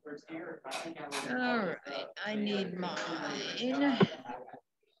 All right, I need mine.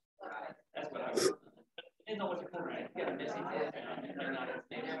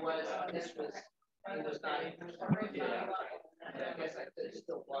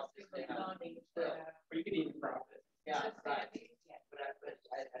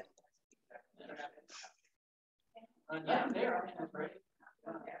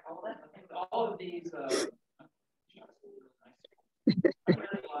 All of these.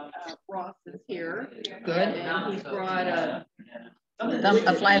 Ross is here. Good. And he brought a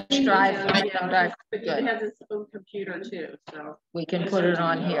flash drive. But he has his own computer too, so We can put it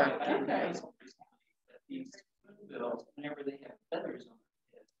on here. okay. Whenever they have feathers on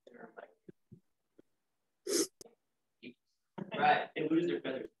their head, right, they lose their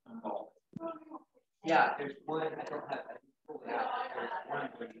feathers. Yeah, there's one. I don't have. I can pull it out. There's one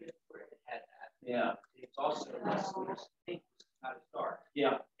where it had that. Yeah, it's also how to start.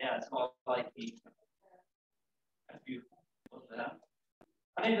 Yeah, it's all like the. That's beautiful.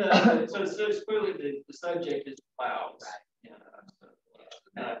 I think so it's clearly the subject is clouds. Right.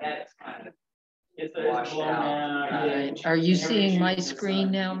 Yeah. That's kind of. It's washed out. Right. Are you seeing my screen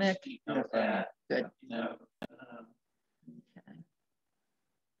now, Mick? Okay. Good. You know,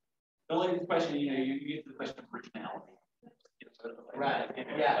 the only question, you get to the question of originality. Right.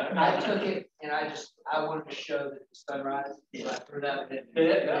 Yeah. I took it and I wanted to show that the sunrise. Yeah. For that bit.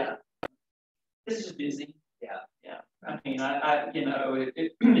 Yeah. This is busy. Yeah. I mean,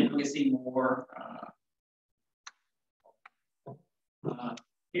 we see more.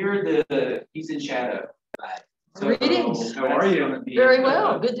 Here, he's in shadow. Right. So, Greetings. how are you? Very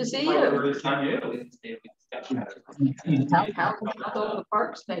well. Good to see you. How all the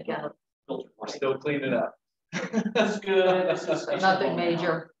parks make out? We're still cleaning up. That's good. Nothing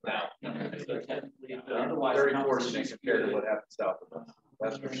major. No. 34 things compared to what happened south of us.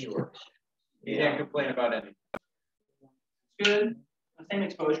 That's for sure. You can't complain about anything. Good. Same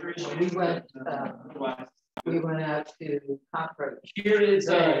exposure issue. We went we went out to Cockroach. Here is he's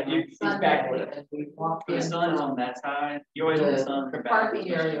back Sunday, with it. and we walked in. The sun's on that side. You always want the sun. The parking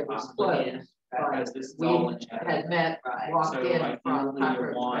area was closed. Because this is We all in shadow. had met, walked So, in like, from you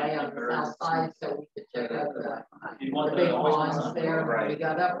Cockroach want Bay on the birds south side, so we could check out You the want big always want lawns sun. there. And Right. we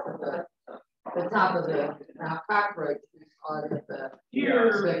got up to the top of the, now Cockroach, we saw that the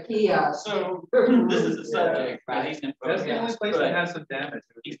kiosk. So this is the subject. Right. He's in That's the only place that has some damage.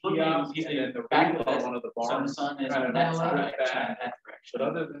 He's looking, he's in the back of one of the barns. So the sun is on that side, shining that direction. But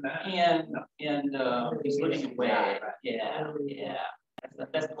other than that. And he's looking away. Yeah.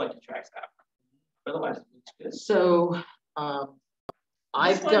 That's what detracts out. Otherwise, it looks good. So,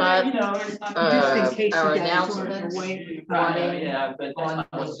 I've got our announcements running but on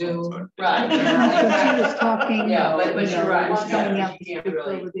the Zoom. Right. She was talking, Yeah, but you you're know, right. was coming out to You speak can't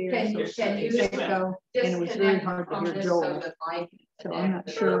really- over there. Can you So and it was very hard to hear Joel. So I'm not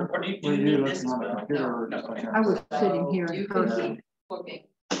sure. Or do you need this? I was sitting here in You can person. keep looking.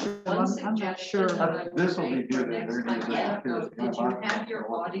 So I'm not sure. This will be good. They're gonna use it Yeah, here. did you have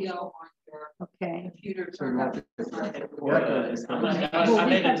your audio on your Okay. computer? So you have to- Well, we have some kind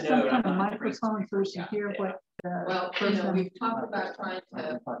of microphone so we can hear what the Well, person. we've talked about trying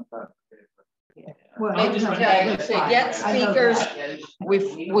to. Well, I just no, to that's fine. get I know speakers, that.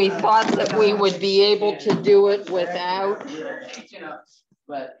 we thought that we would be able to do it without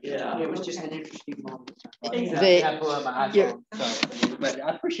But it was just an interesting moment. the, But I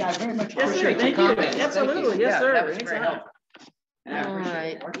very much Yes, sir. appreciate Thank your you. comments. Absolutely. Thank you. Yes, Yeah, sir. that was very Anytime. helpful. And I all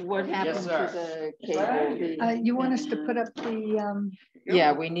appreciate right, it. what happened to sir. the cable? You want us to put up the,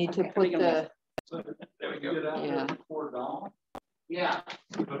 Yeah, we need to put the, There we go. yeah. Yeah.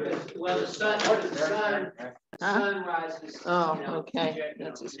 Well, the sun Huh? rises. Oh, okay,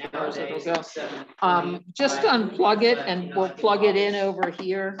 that's as far as it'll go. Just unplug it and we'll plug it in over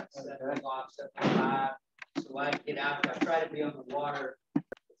here. So I get out, I try to be on the water.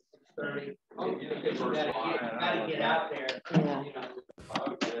 30. You gotta get out there. Yeah. You know.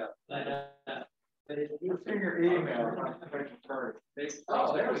 But if you It's in your email.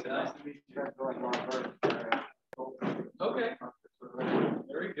 Oh, there we go. Okay,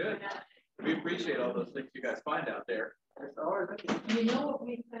 very good. We appreciate all those things you guys find out there. You know what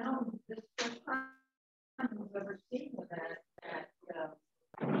we found this first time we've ever seen with that,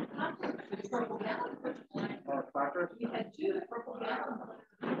 purple gallon. We had two purple gallons.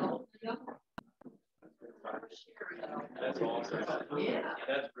 That's awesome. Yeah.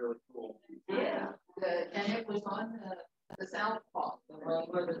 That's really cool. Yeah, and it was on the south pole,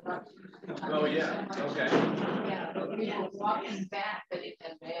 where the trucks used to come Oh, in. yeah, okay. Yeah, but we were walking back, and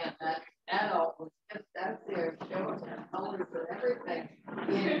man, that all was just out there showing the colors and everything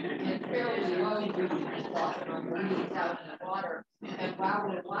in fairly low, walking on weeds out in the water. And while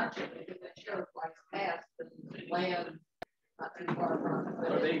we're watching, because it shows like past and land not too far from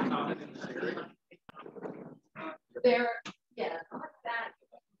it. Are they common in this area? They're, yeah, not that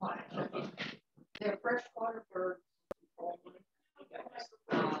much. They're freshwater birds.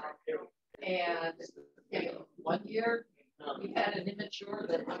 And you know, 1 year we had an immature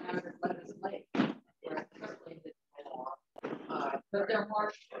that went out and let us lake. But they're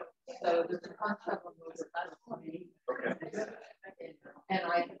marsh birds, so there's a bunch of them over less than me. Okay. And I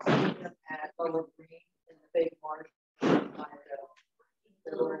can see them at Lower Green in the big marsh.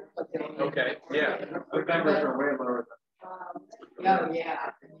 Okay, yeah. The numbers are way lower than. Oh,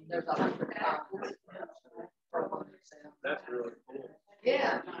 yeah, there's 100,000. That's really cool.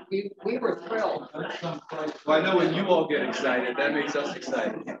 Yeah, we were thrilled. Well, I know when you all get excited, that makes us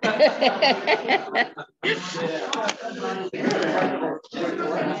excited.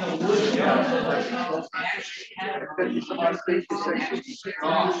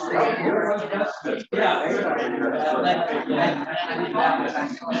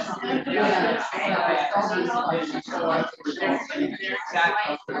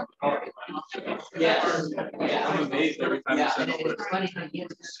 Yeah, I'm amazed every time you send over.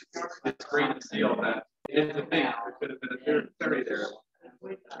 It's great to see all that. It's a thing. There could have been a 30 there.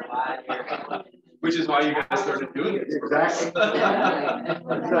 Which is why you guys started doing it. Exactly.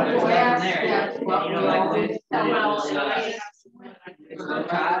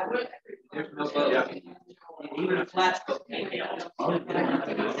 Yeah. Even a flat book.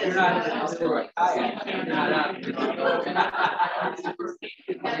 You're not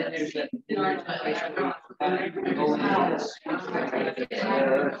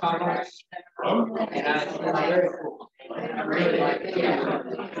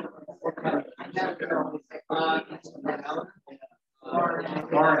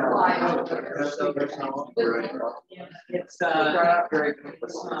They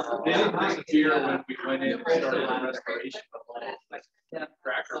didn't disappear when we went in and started the restoration of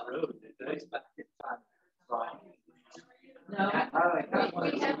Cracker Road, did they? No, we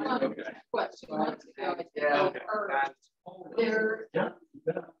had one, what, 2 months ago, I think,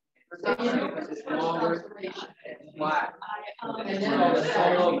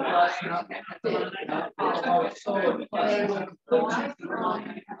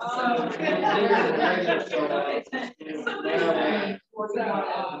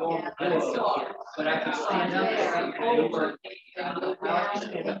 But I can stand up over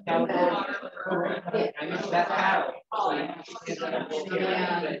that paddle.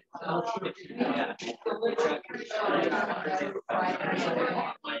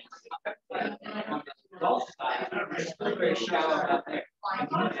 Very shallow out there.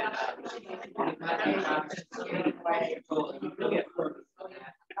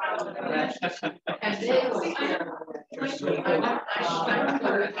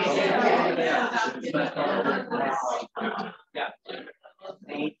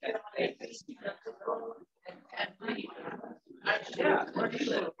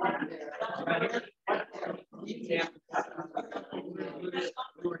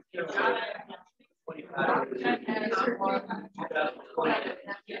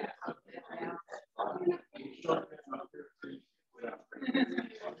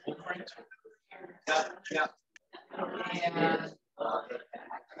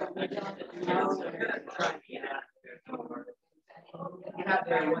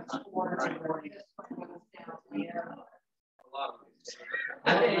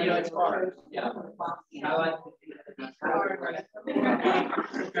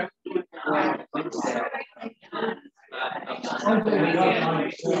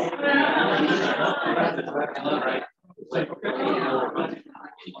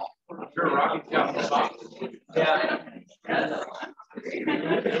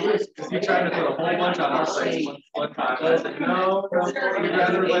 You tried to put a whole bunch on our place one time. I said, no, you'd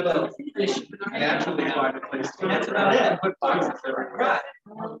rather let them naturally find a place. That's about it. Put boxes everywhere.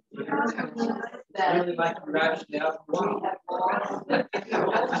 I really like to ratchet it out.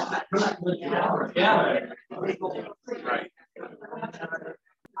 Yeah.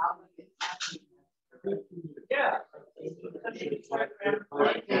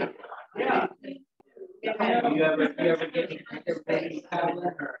 Right. Yeah. Yeah. You ever get everybody paddling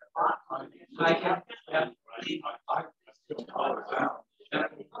or hiking? Yeah.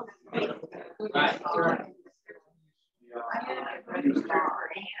 Right.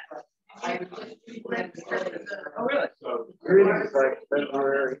 Oh, really? So, greetings, like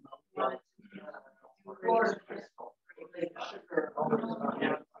February.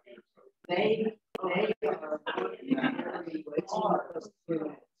 They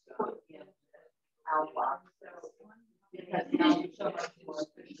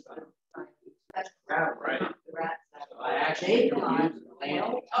Right. I actually use land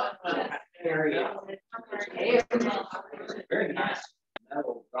area. Very nice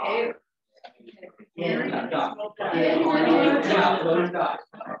metal dock. Yeah, dock. Yeah, floating dock.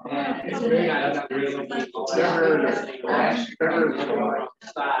 And it's very nice.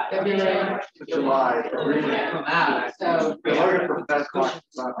 July. Come out. So They're looking for best questions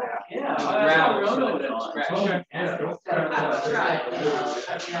about that. Yeah.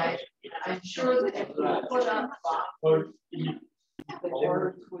 that's right. I'm sure that if we put up boxes, the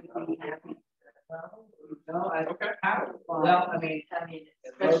birds would be happy. No, well, I mean, at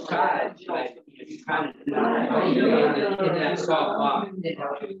low tide, like, you kind of in that soft box.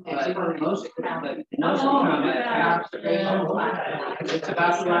 But most of the time, it's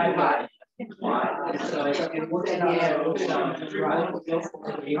about the right height. So it works out. Look at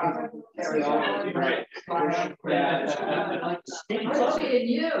you.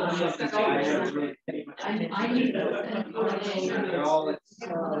 I need to They're all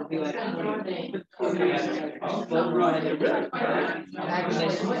be like,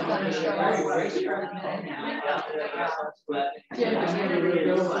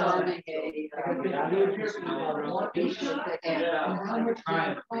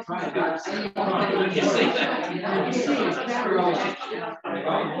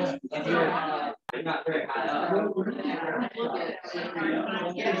 not very high up.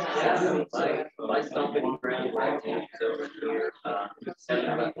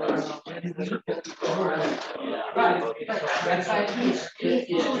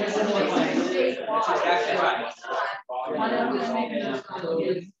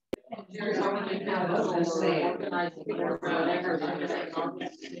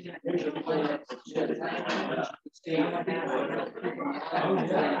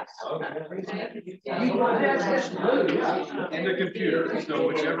 And a computer, so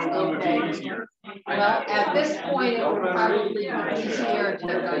whichever one would be easier. Well, at this point, it would probably be easier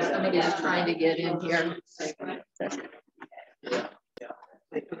to, somebody's trying to get in here.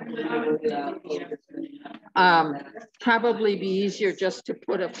 Probably be easier just to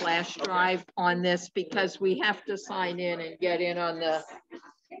put a flash drive on this because we have to sign in and get in on the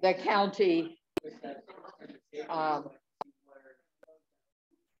county.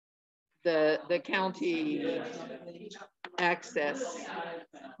 The county access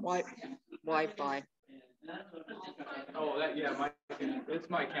Wi-Fi. Oh, it's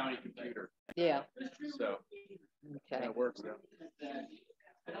my county computer. Yeah. So okay, that works though.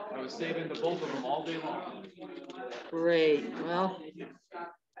 I was saving the both of them all day long. Great. Well,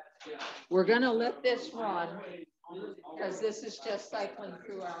 we're gonna let this run because this is just cycling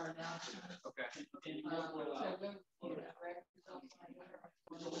through our announcements. Okay.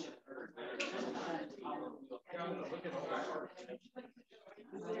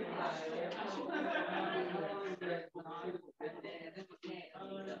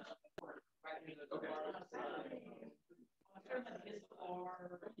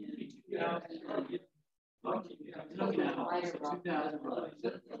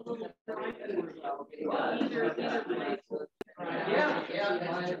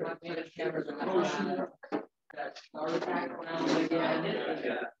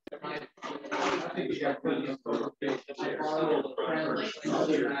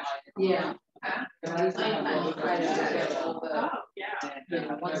 Yeah.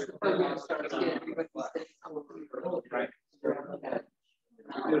 Once the program starts,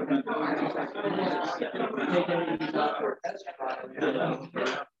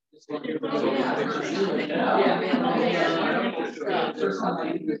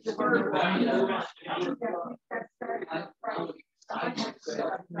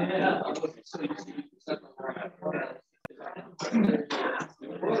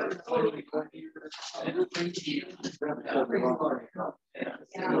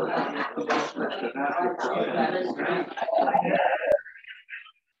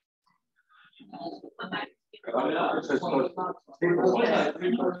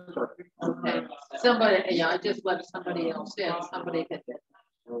 Right. Somebody, yeah, I just let somebody else in. Somebody had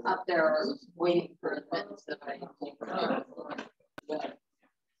been up there waiting for admittance that I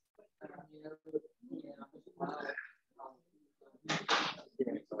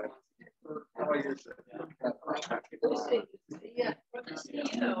yeah, good to see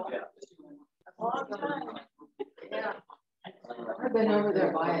you. A long time. Yeah. I've been over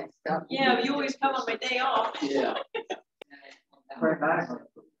there buying stuff. Yeah, you always come on my day off. Yeah.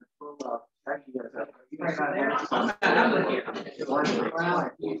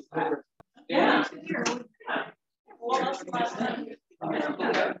 Yeah. Well, that's the last time. And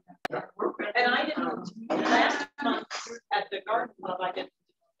I didn't, last month at the garden club, I didn't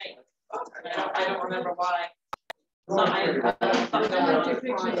paint. I don't remember why.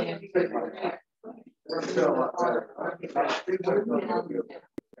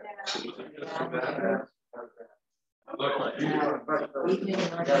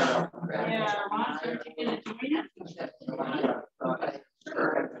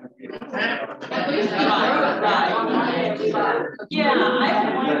 Yeah, I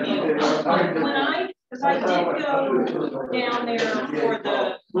don't you. Because I did go down there for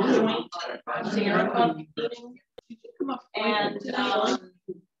the joint Sierra Club meeting, and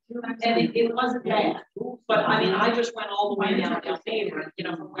it wasn't bad. But I mean, I just went all the way down Favorite, you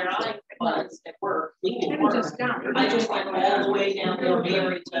know, from where I was at work. I just went all the way down there,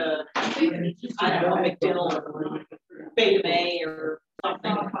 Mary to, I don't know, McDill or Beta Bay or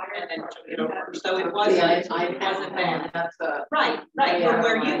something, and then took it over. So it wasn't, it wasn't bad. Right, from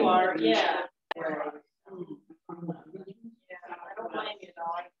where you are, yeah. Yeah, I don't blame you,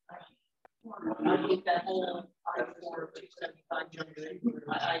 dog. I hate that whole I-4 275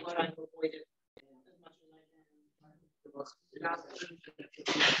 I try to avoid it as much as I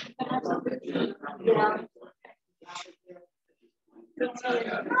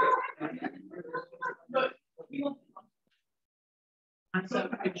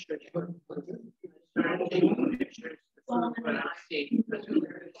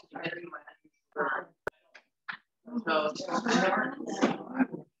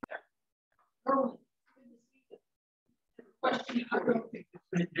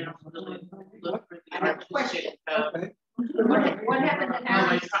I have a question. What happened to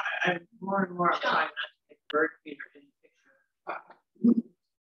Harry? I'm more and more trying not to take bird feeder in the picture.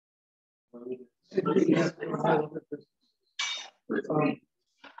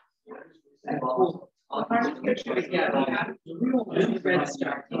 Red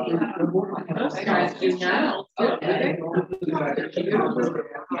Star. Those guys do now. I've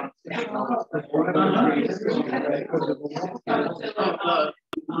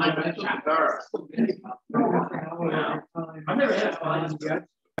never had fun yet.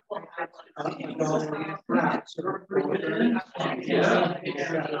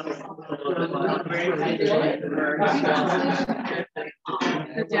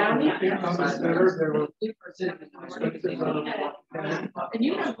 And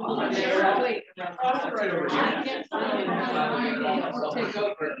you have wait, right over here. Take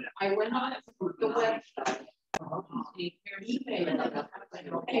over. I went on the website.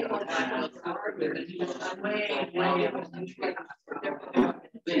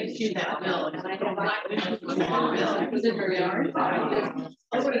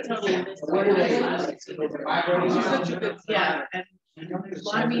 Yeah.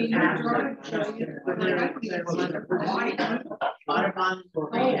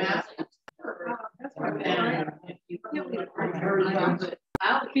 I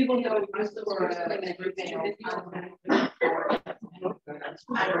mean, people know everything.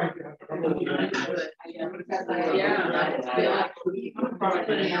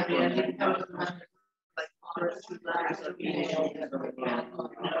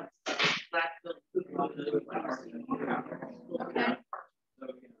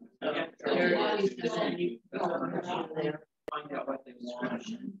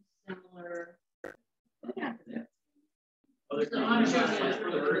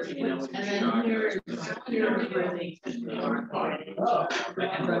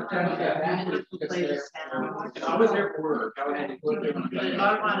 I was there for work.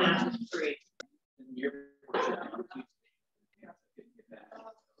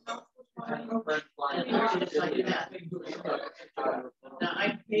 Now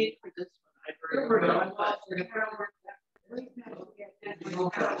I paid for this one.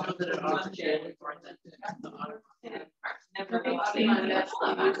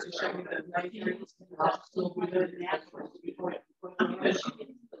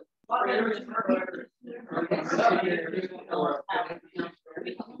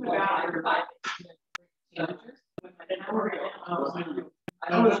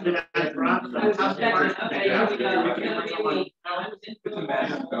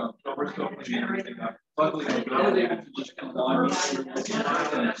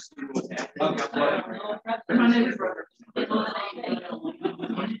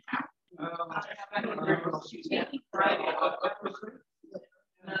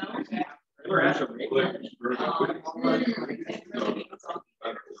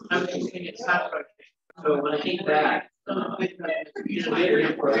 So when I came back, I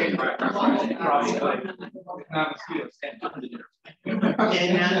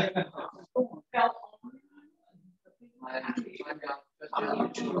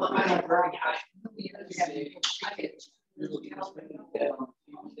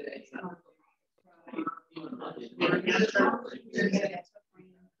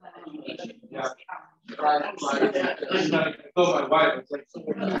told my wife, it's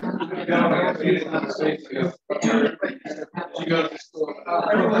like, she goes to school.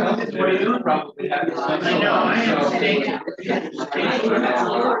 What are you doing? Probably. I know, I am staying.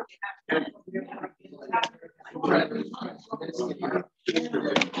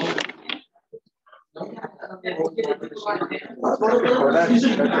 That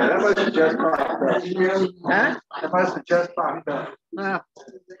must have just popped up. Huh? That must have just popped up.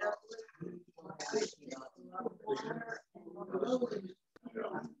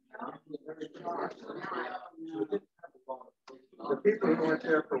 The people who went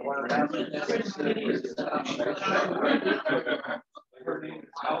there for 1.5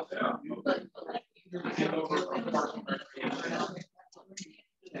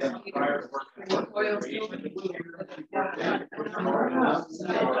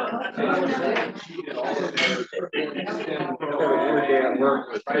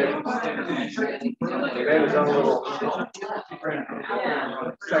 made his own little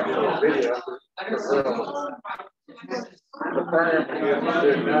sexual video. The program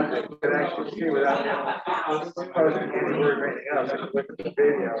did nothing. You could actually see without posting any word or anything else. You could look at the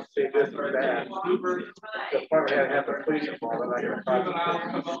video and see this or that. The department had to have the police involved. They're not going to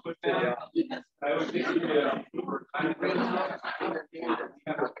process the video.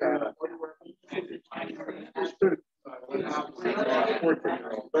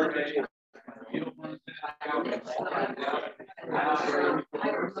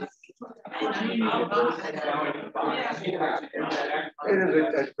 It is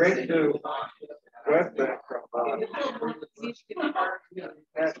a great new website from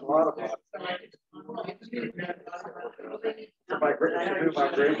that's a lot of fun.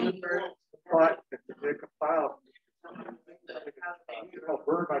 migration, but if they compile, it's called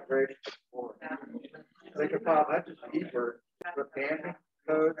bird migration. They compile not just eBird, but banding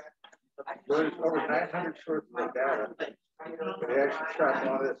codes. There's over 900 sources of data. They actually track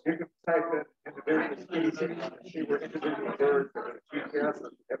all this. You can type in individual species and see where individual birds are GPS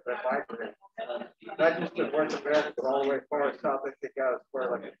have been migrating. Not just in North America, but all the way far south. They think out as far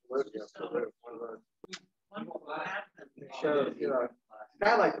like in Bolivia. So one of those. It shows, you know,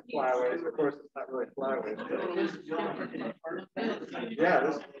 kind of like the flyways. Of course, it's not really flyways. But yeah,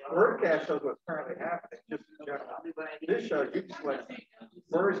 this bird cache shows what's currently happening. Just in general. This shows you can select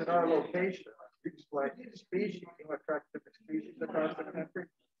birds in our location. You can select species. You want to track different species across the country.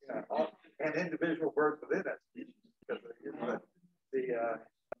 Yeah, and individual birds within that species because they're using the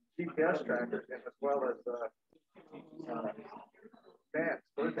GPS trackers and as well as bands,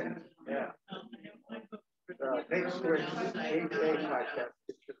 bird bands. Yeah. Next week, 8 podcast.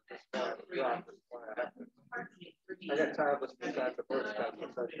 I got time to listen to the bird stuff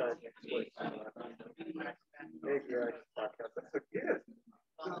since I tried next week. Maybe podcast. That's a good.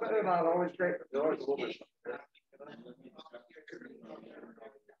 It's not always great, but they're always a little bit.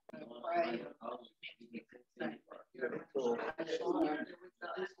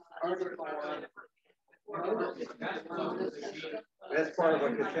 That's part of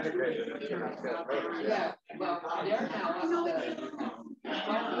what gets integrated. Yeah, well, they're now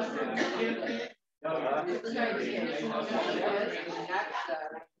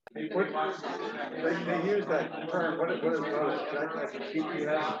they use that term. What is that?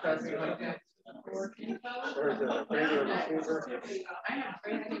 GPS testing? Or is it a radio receiver? I have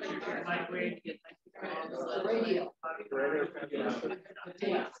my grade radio. Radio.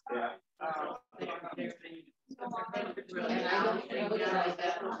 Yeah. And I don't think like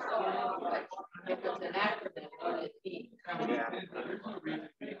that. If it's an acronym, what it means. Yeah.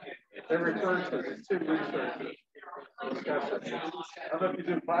 They refer to it as two researchers. I don't know if you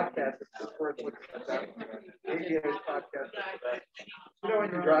do podcasts, it's worth looking at that one. ABA's podcast. You know, when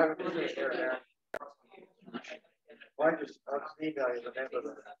you're driving, you're just there. Well, I'll just email you the name of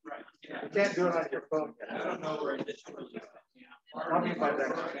it. You can't do it on your phone yet. I don't know where it is. I'll be my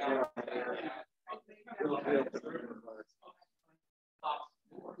next one.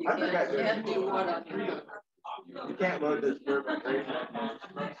 You can't do what on your phone. You can't load this bird migration.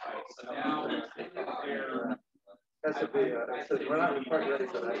 That should be, it says we're not quite ready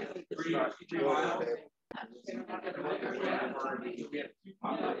for that. It's not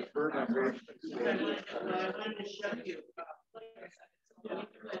bird migration.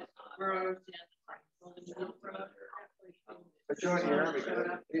 I joined the Army because I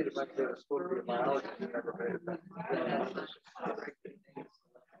needed my kid to school to be a biologist and never made it back.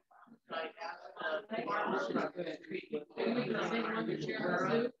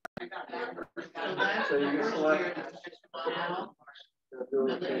 So you can select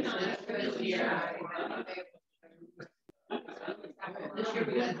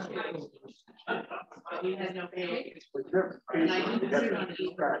We had no pay.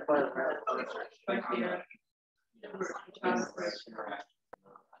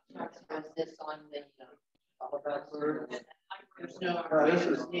 This on the there's no this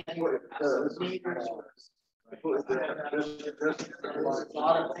is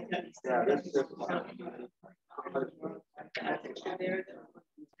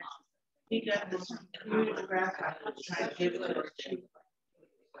he got this huge graph. I tried to give it to her.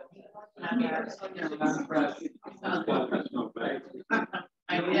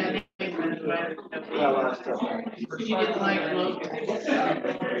 She didn't like low.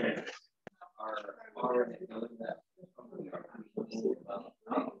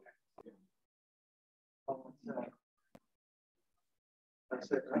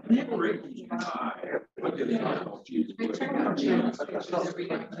 That's it.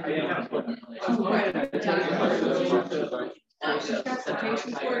 Come on.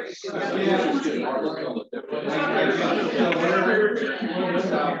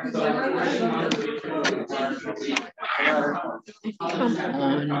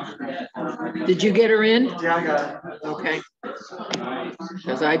 Did you get her in? Yeah, I got it. Okay.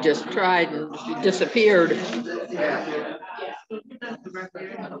 Because I just tried and she disappeared.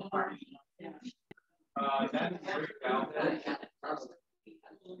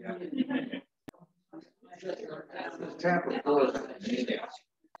 Tampa, Florida.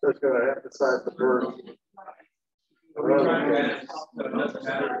 That's going to emphasize the bird. We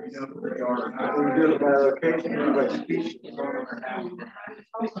do it by location or by species.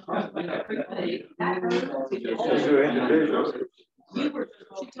 So individuals. She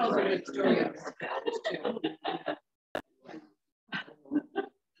tells a good story of her too.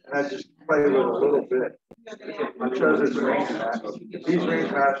 I just play with it a little bit. I chose this range map. These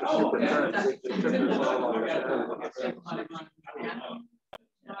range maps are super current. They took this all on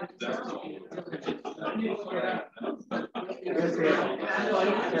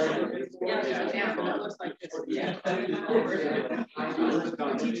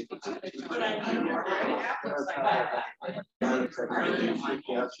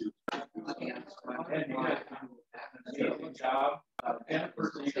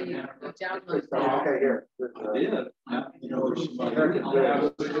okay, here.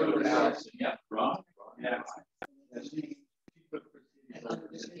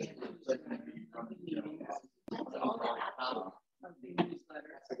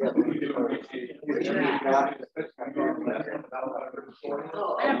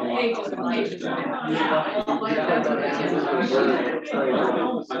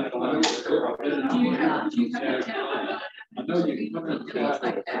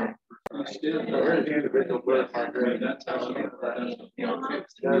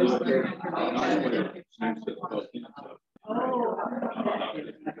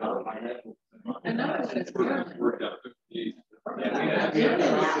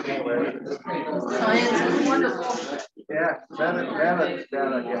 Science is wonderful. Yeah,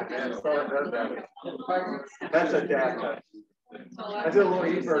 that's a data. I did a little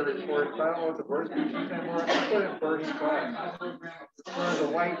e-bird report, but I don't know what the bird species anymore. I put in bird spot. The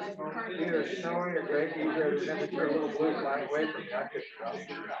white, either snowy or gray either, and then we put a little blue flying away from me.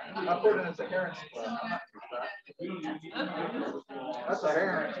 I put it as a heron spot. That's a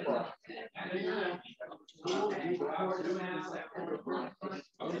heron spot.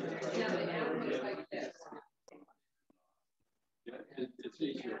 It's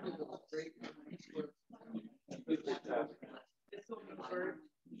easier.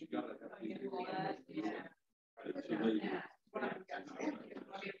 You gotta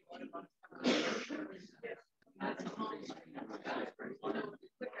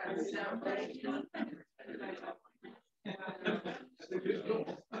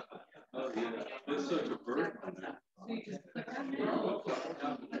it's such a burden.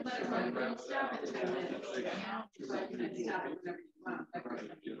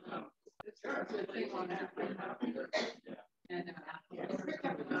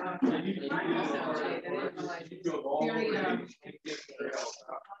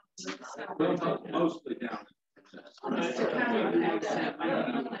 Mostly down.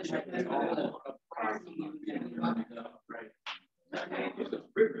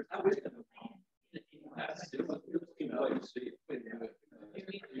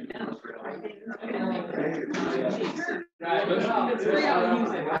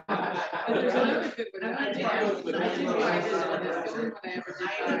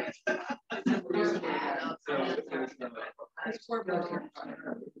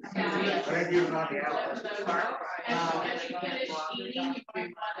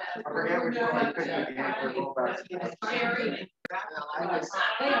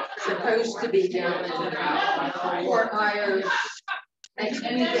 Supposed to be down in Fort Myers. Next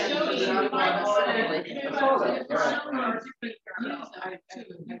weekend.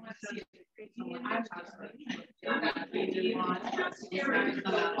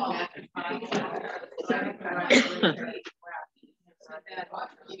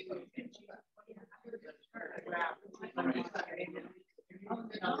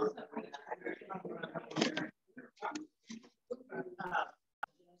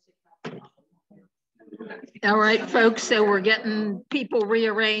 All right, folks, so we're getting people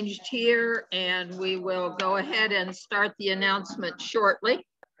rearranged here, and we will go ahead and start the announcement shortly.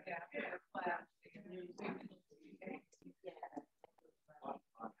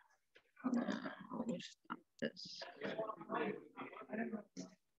 Stop this.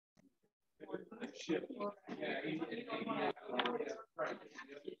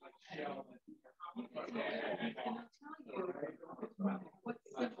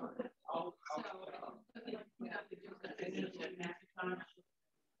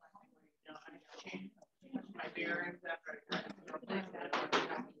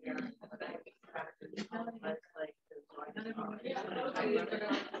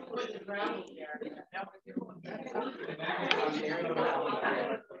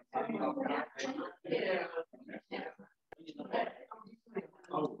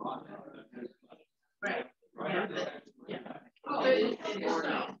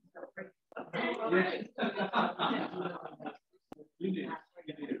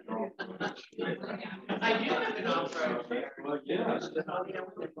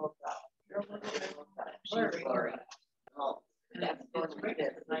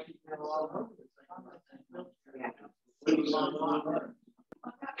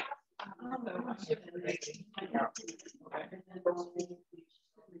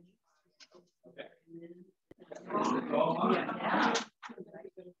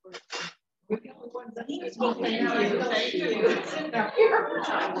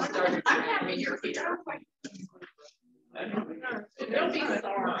 Don't be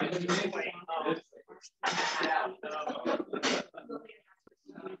sorry.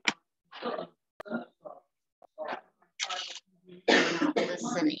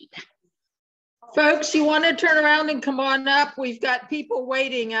 Folks, you want to turn around and come on up? We've got people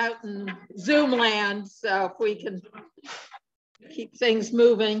waiting out in Zoom land, so if we can keep things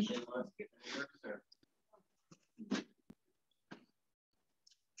moving.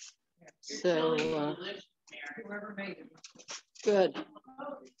 So, good.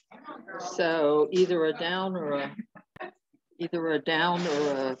 So either a down or a right, to the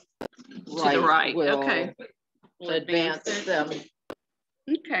right. will Okay. advance them.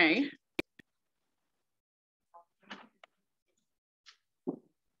 Okay.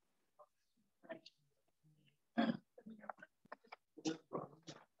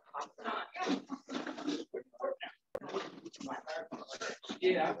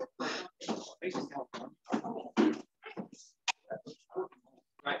 Yeah.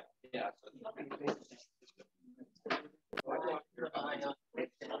 Right. Yeah.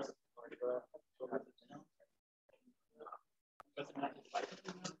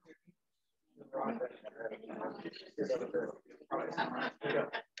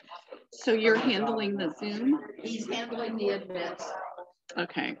 So you're handling the Zoom? He's handling the advance.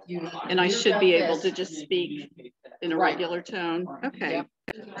 Okay. And I should be able to just speak in a regular tone? Okay. Yep.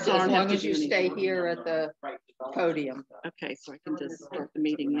 So As long as you stay here at the podium. Okay, so I can just start the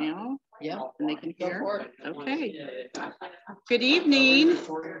meeting now? Yeah. And they can hear? Go for it. Okay. Good evening.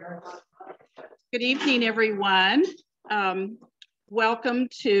 Good evening, everyone. Welcome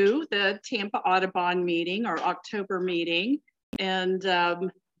to the Tampa Audubon meeting, our October meeting. And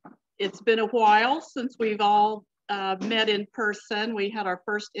it's been a while since we've all met in person. We had our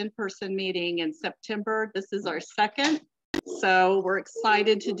first in-person meeting in September. This is our second. So we're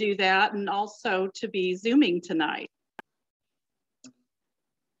excited to do that and also to be Zooming tonight.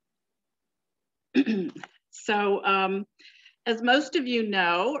 So as most of you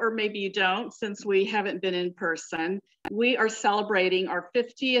know, or maybe you don't, since we haven't been in person, we are celebrating our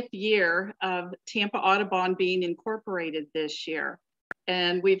 50th year of Tampa Audubon being incorporated this year.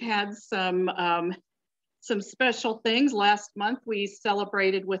 And we've had some special things. Last month, we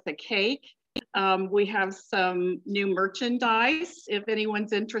celebrated with a cake. We have some new merchandise, if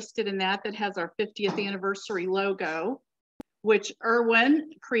anyone's interested in that, that has our 50th anniversary logo, which Erwin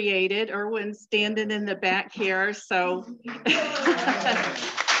created. Erwin's standing in the back here, so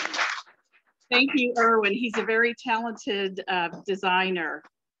thank you, Erwin. He's a very talented designer.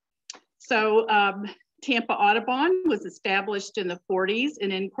 So Tampa Audubon was established in the 40s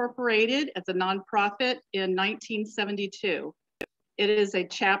and incorporated as a nonprofit in 1972. It is a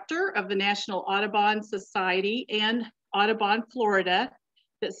chapter of the National Audubon Society and Audubon, Florida,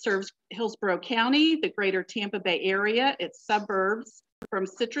 that serves Hillsborough County, the greater Tampa Bay area, its suburbs, from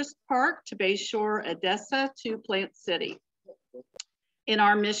Citrus Park to Bayshore, Odessa to Plant City. And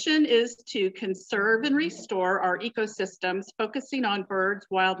our mission is to conserve and restore our ecosystems, focusing on birds,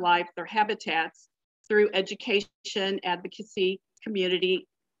 wildlife, their habitats, through education, advocacy, community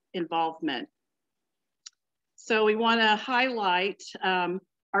involvement. So we want to highlight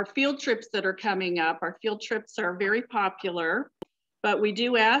our field trips that are coming up. Our field trips are very popular, but we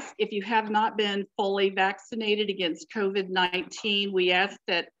do ask, if you have not been fully vaccinated against COVID-19, we ask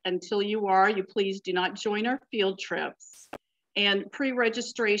that until you are, you please do not join our field trips. And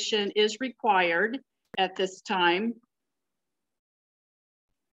pre-registration is required at this time.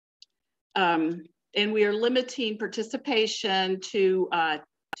 And we are limiting participation to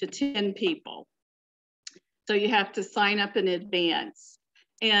 10 people. So you have to sign up in advance.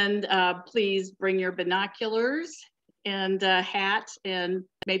 And please bring your binoculars and a hat and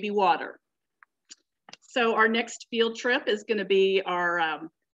maybe water. So our next field trip is going to be our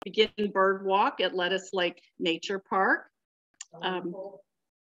beginning bird walk at Lettuce Lake Nature Park.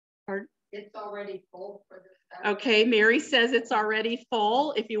 It's already full for this. Okay, Mary says it's already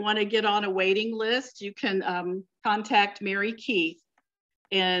full. If you want to get on a waiting list, you can contact Mary Keith,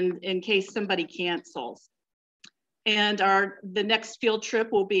 and in case somebody cancels. And the next field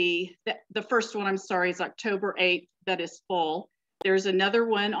trip will be, the first one, I'm sorry, is October 8th, that is full. There's another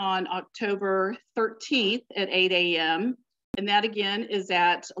one on October 13th at 8 a.m. And that again is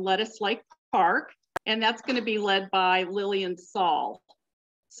at Lettuce Lake Park. And that's going to be led by Lillian Saul.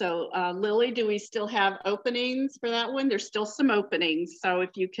 So Lily, do we still have openings for that one? There's still some openings. So if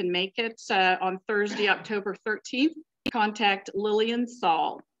you can make it on Thursday, October 13th, contact Lillian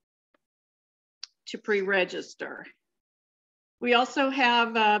Saul to pre-register. We also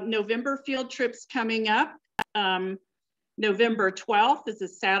have November field trips coming up. November 12th is a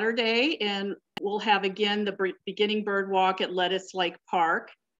Saturday, and we'll have again the beginning bird walk at Lettuce Lake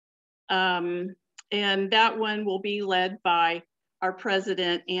Park. And that one will be led by our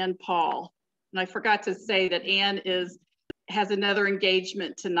president, Ann Paul. And I forgot to say that Ann has another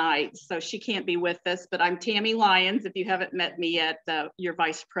engagement tonight, so she can't be with us, but I'm Tammy Lyons, if you haven't met me yet, your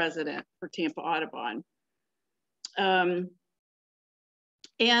vice president for Tampa Audubon. And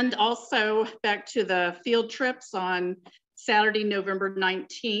also back to the field trips on Saturday, November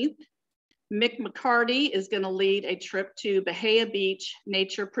 19th, Mick McCarty is going to lead a trip to Bahia Beach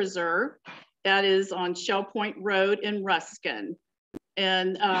Nature Preserve. That is on Shell Point Road in Ruskin.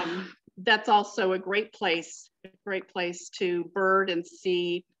 And that's also a great place to bird and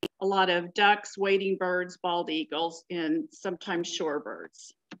see a lot of ducks, wading birds, bald eagles, and sometimes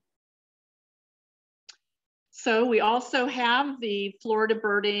shorebirds. So we also have the Florida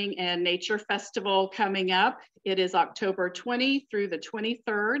Birding and Nature Festival coming up. It is October 20 through the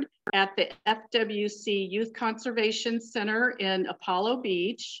 23rd at the FWC Youth Conservation Center in Apollo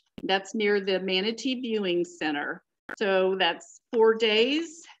Beach. That's near the Manatee Viewing Center. So that's 4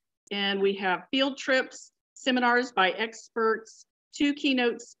 days, and we have field trips, seminars by experts, 2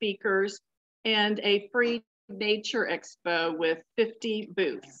 keynote speakers, and a free nature expo with 50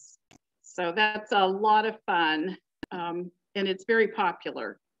 booths. So that's a lot of fun, and it's very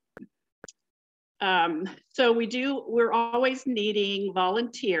popular. So we're always needing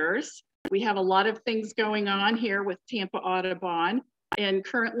volunteers. We have a lot of things going on here with Tampa Audubon. And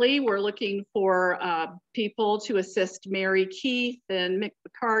currently we're looking for people to assist Mary Keith and Mick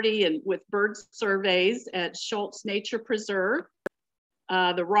McCarty and with bird surveys at Schultz Nature Preserve,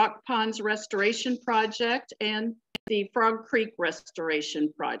 the Rock Ponds Restoration Project, and the Frog Creek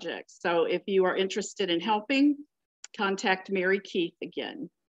Restoration Project. So if you are interested in helping, contact Mary Keith again.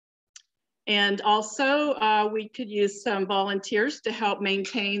 And also we could use some volunteers to help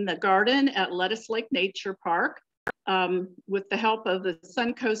maintain the garden at Lettuce Lake Nature Park. With the help of the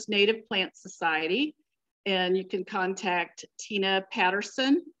Suncoast Native Plant Society. And you can contact Tina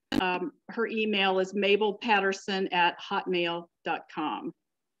Patterson. Her email is mabelpatterson@hotmail.com.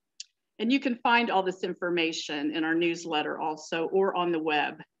 And you can find all this information in our newsletter also, or on the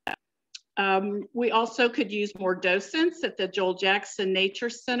web. We also could use more docents at the Joel Jackson Nature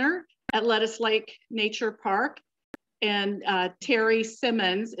Center at Lettuce Lake Nature Park. And Terry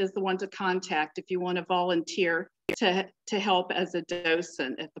Simmons is the one to contact if you want to volunteer to help as a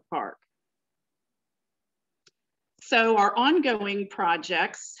docent at the park. So our ongoing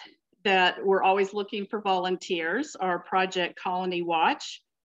projects that we're always looking for volunteers are Project Colony Watch.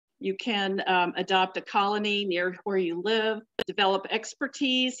 You can adopt a colony near where you live, develop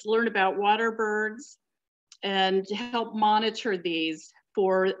expertise, learn about water birds, and help monitor these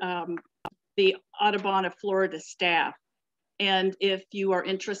for the Audubon of Florida staff. And if you are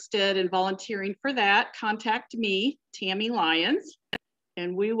interested in volunteering for that, contact me, Tammy Lyons,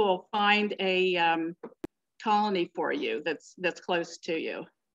 and we will find a colony for you that's close to you.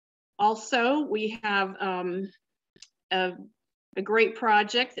 Also, we have a great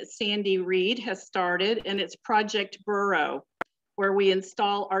project that Sandy Reed has started, and it's Project Burrow, where we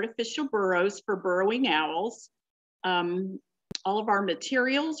install artificial burrows for burrowing owls. All of our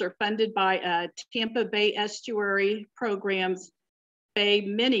materials are funded by Tampa Bay Estuary Program's Bay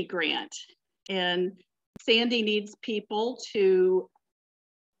Mini Grant. And Sandy needs people to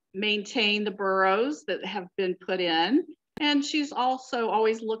maintain the burrows that have been put in. And she's also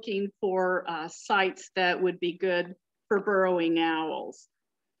always looking for sites that would be good for burrowing owls.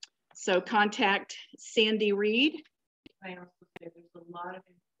 So contact Sandy Reed. I also say there's a lot of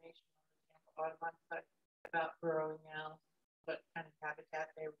information on the Tampa Audubon site about burrowing owls, what kind of habitat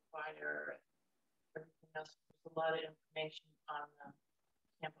they require, and everything else. There's a lot of information on the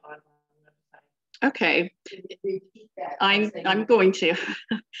Tampa Audubon website. Okay, I'm going to.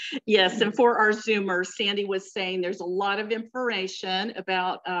 Yes, and for our Zoomers, Sandy was saying there's a lot of information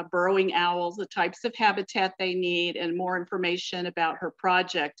about burrowing owls, the types of habitat they need, and more information about her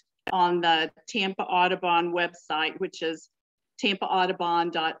project on the Tampa Audubon website, which is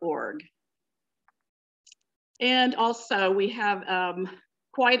tampaaudubon.org. And also we have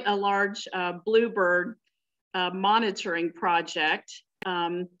quite a large bluebird monitoring project.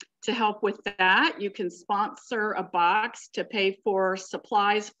 To help with that, you can sponsor a box to pay for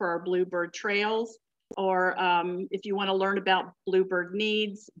supplies for our bluebird trails. or if you want to learn about bluebird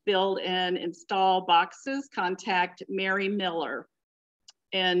needs, build and install boxes, contact Mary Miller.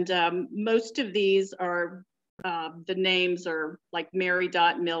 And most of these are, the names are like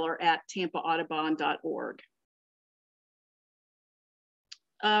mary.miller@tampaaudubon.org.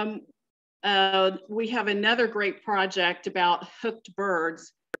 We have another great project about hooked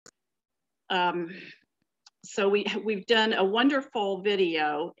birds. So we've done a wonderful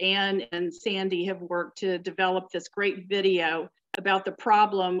video. Anne and Sandy have worked to develop this great video about the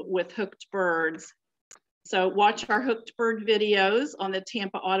problem with hooked birds. So watch our hooked bird videos on the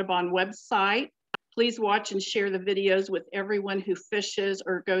Tampa Audubon website. Please watch and share the videos with everyone who fishes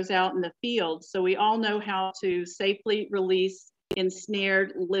or goes out in the field, so we all know how to safely release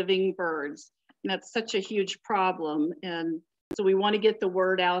ensnared living birds. And that's such a huge problem. And so we want to get the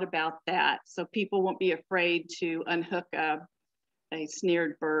word out about that so people won't be afraid to unhook a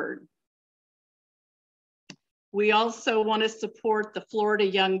snared bird. We also want to support the Florida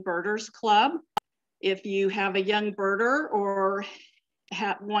Young Birders Club. If you have a young birder or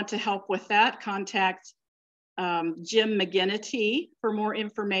want to help with that, contact Jim McGinnity for more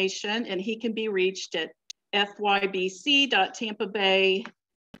information, and he can be reached at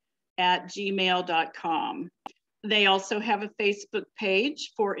fybc.tampabay@gmail.com. They also have a Facebook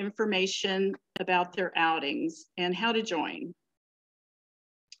page for information about their outings and how to join.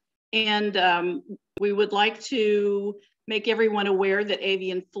 And we would like to make everyone aware that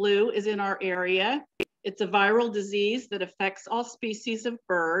avian flu is in our area. It's a viral disease that affects all species of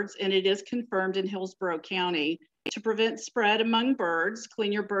birds, and it is confirmed in Hillsborough County. To prevent spread among birds,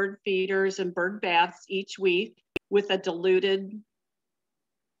 clean your bird feeders and bird baths each week with a diluted,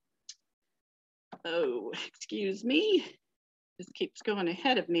 this keeps going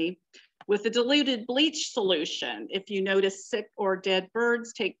ahead of me, with a diluted bleach solution. If you notice sick or dead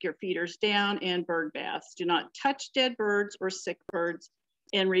birds, take your feeders down and bird baths. Do not touch dead birds or sick birds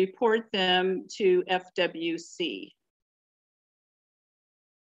and report them to FWC.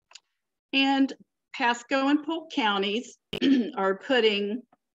 And Pasco and Polk counties are putting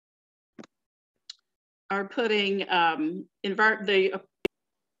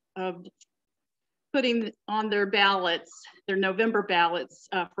on their ballots, their November ballots,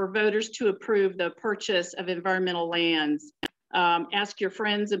 for voters to approve the purchase of environmental lands. Ask your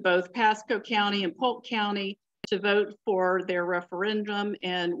friends in both Pasco County and Polk County to vote for their referendum,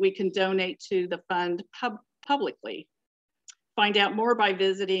 and we can donate to the fund publicly. Find out more by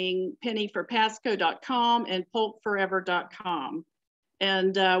visiting pennyforpasco.com and polkforever.com.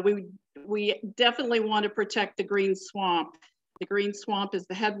 And we definitely want to protect the green swamp. The green swamp is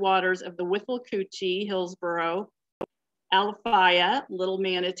the headwaters of the Withlacoochee, Hillsborough, Alafaya, Little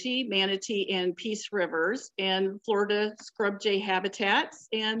Manatee, Manatee and Peace Rivers, and Florida scrub jay habitats,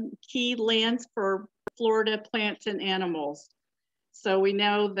 and key lands for Florida plants and animals. So we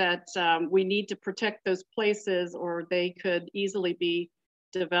know that we need to protect those places or they could easily be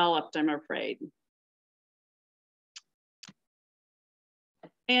developed, I'm afraid.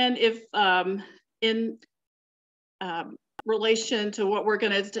 And if in relation to what we're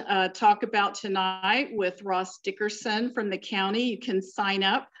going to talk about tonight with Ross Dickerson from the county, you can sign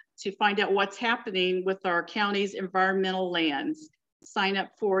up to find out what's happening with our county's environmental lands. Sign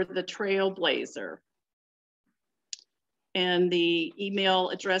up for the Trailblazer. And the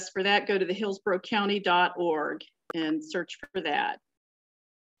email address for that, go to the hillsboroughcounty.org and search for that.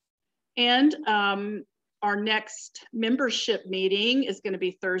 And our next membership meeting is going to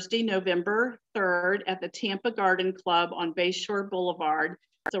be Thursday, November 3rd at the Tampa Garden Club on Bayshore Boulevard.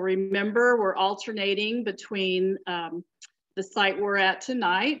 So remember, we're alternating between the site we're at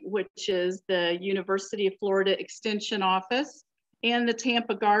tonight, which is the University of Florida Extension Office, and the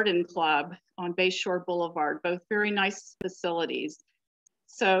Tampa Garden Club on Bayshore Boulevard, both very nice facilities.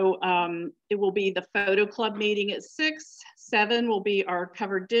 So it will be the photo club meeting at 6, 7 will be our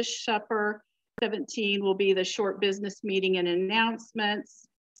covered dish supper, 17 will be the short business meeting and announcements.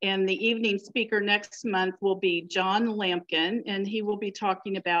 And the evening speaker next month will be John Lampkin, and he will be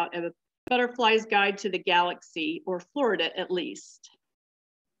talking about a butterfly's guide to the galaxy, or Florida at least.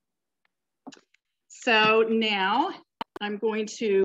 So now I'm going to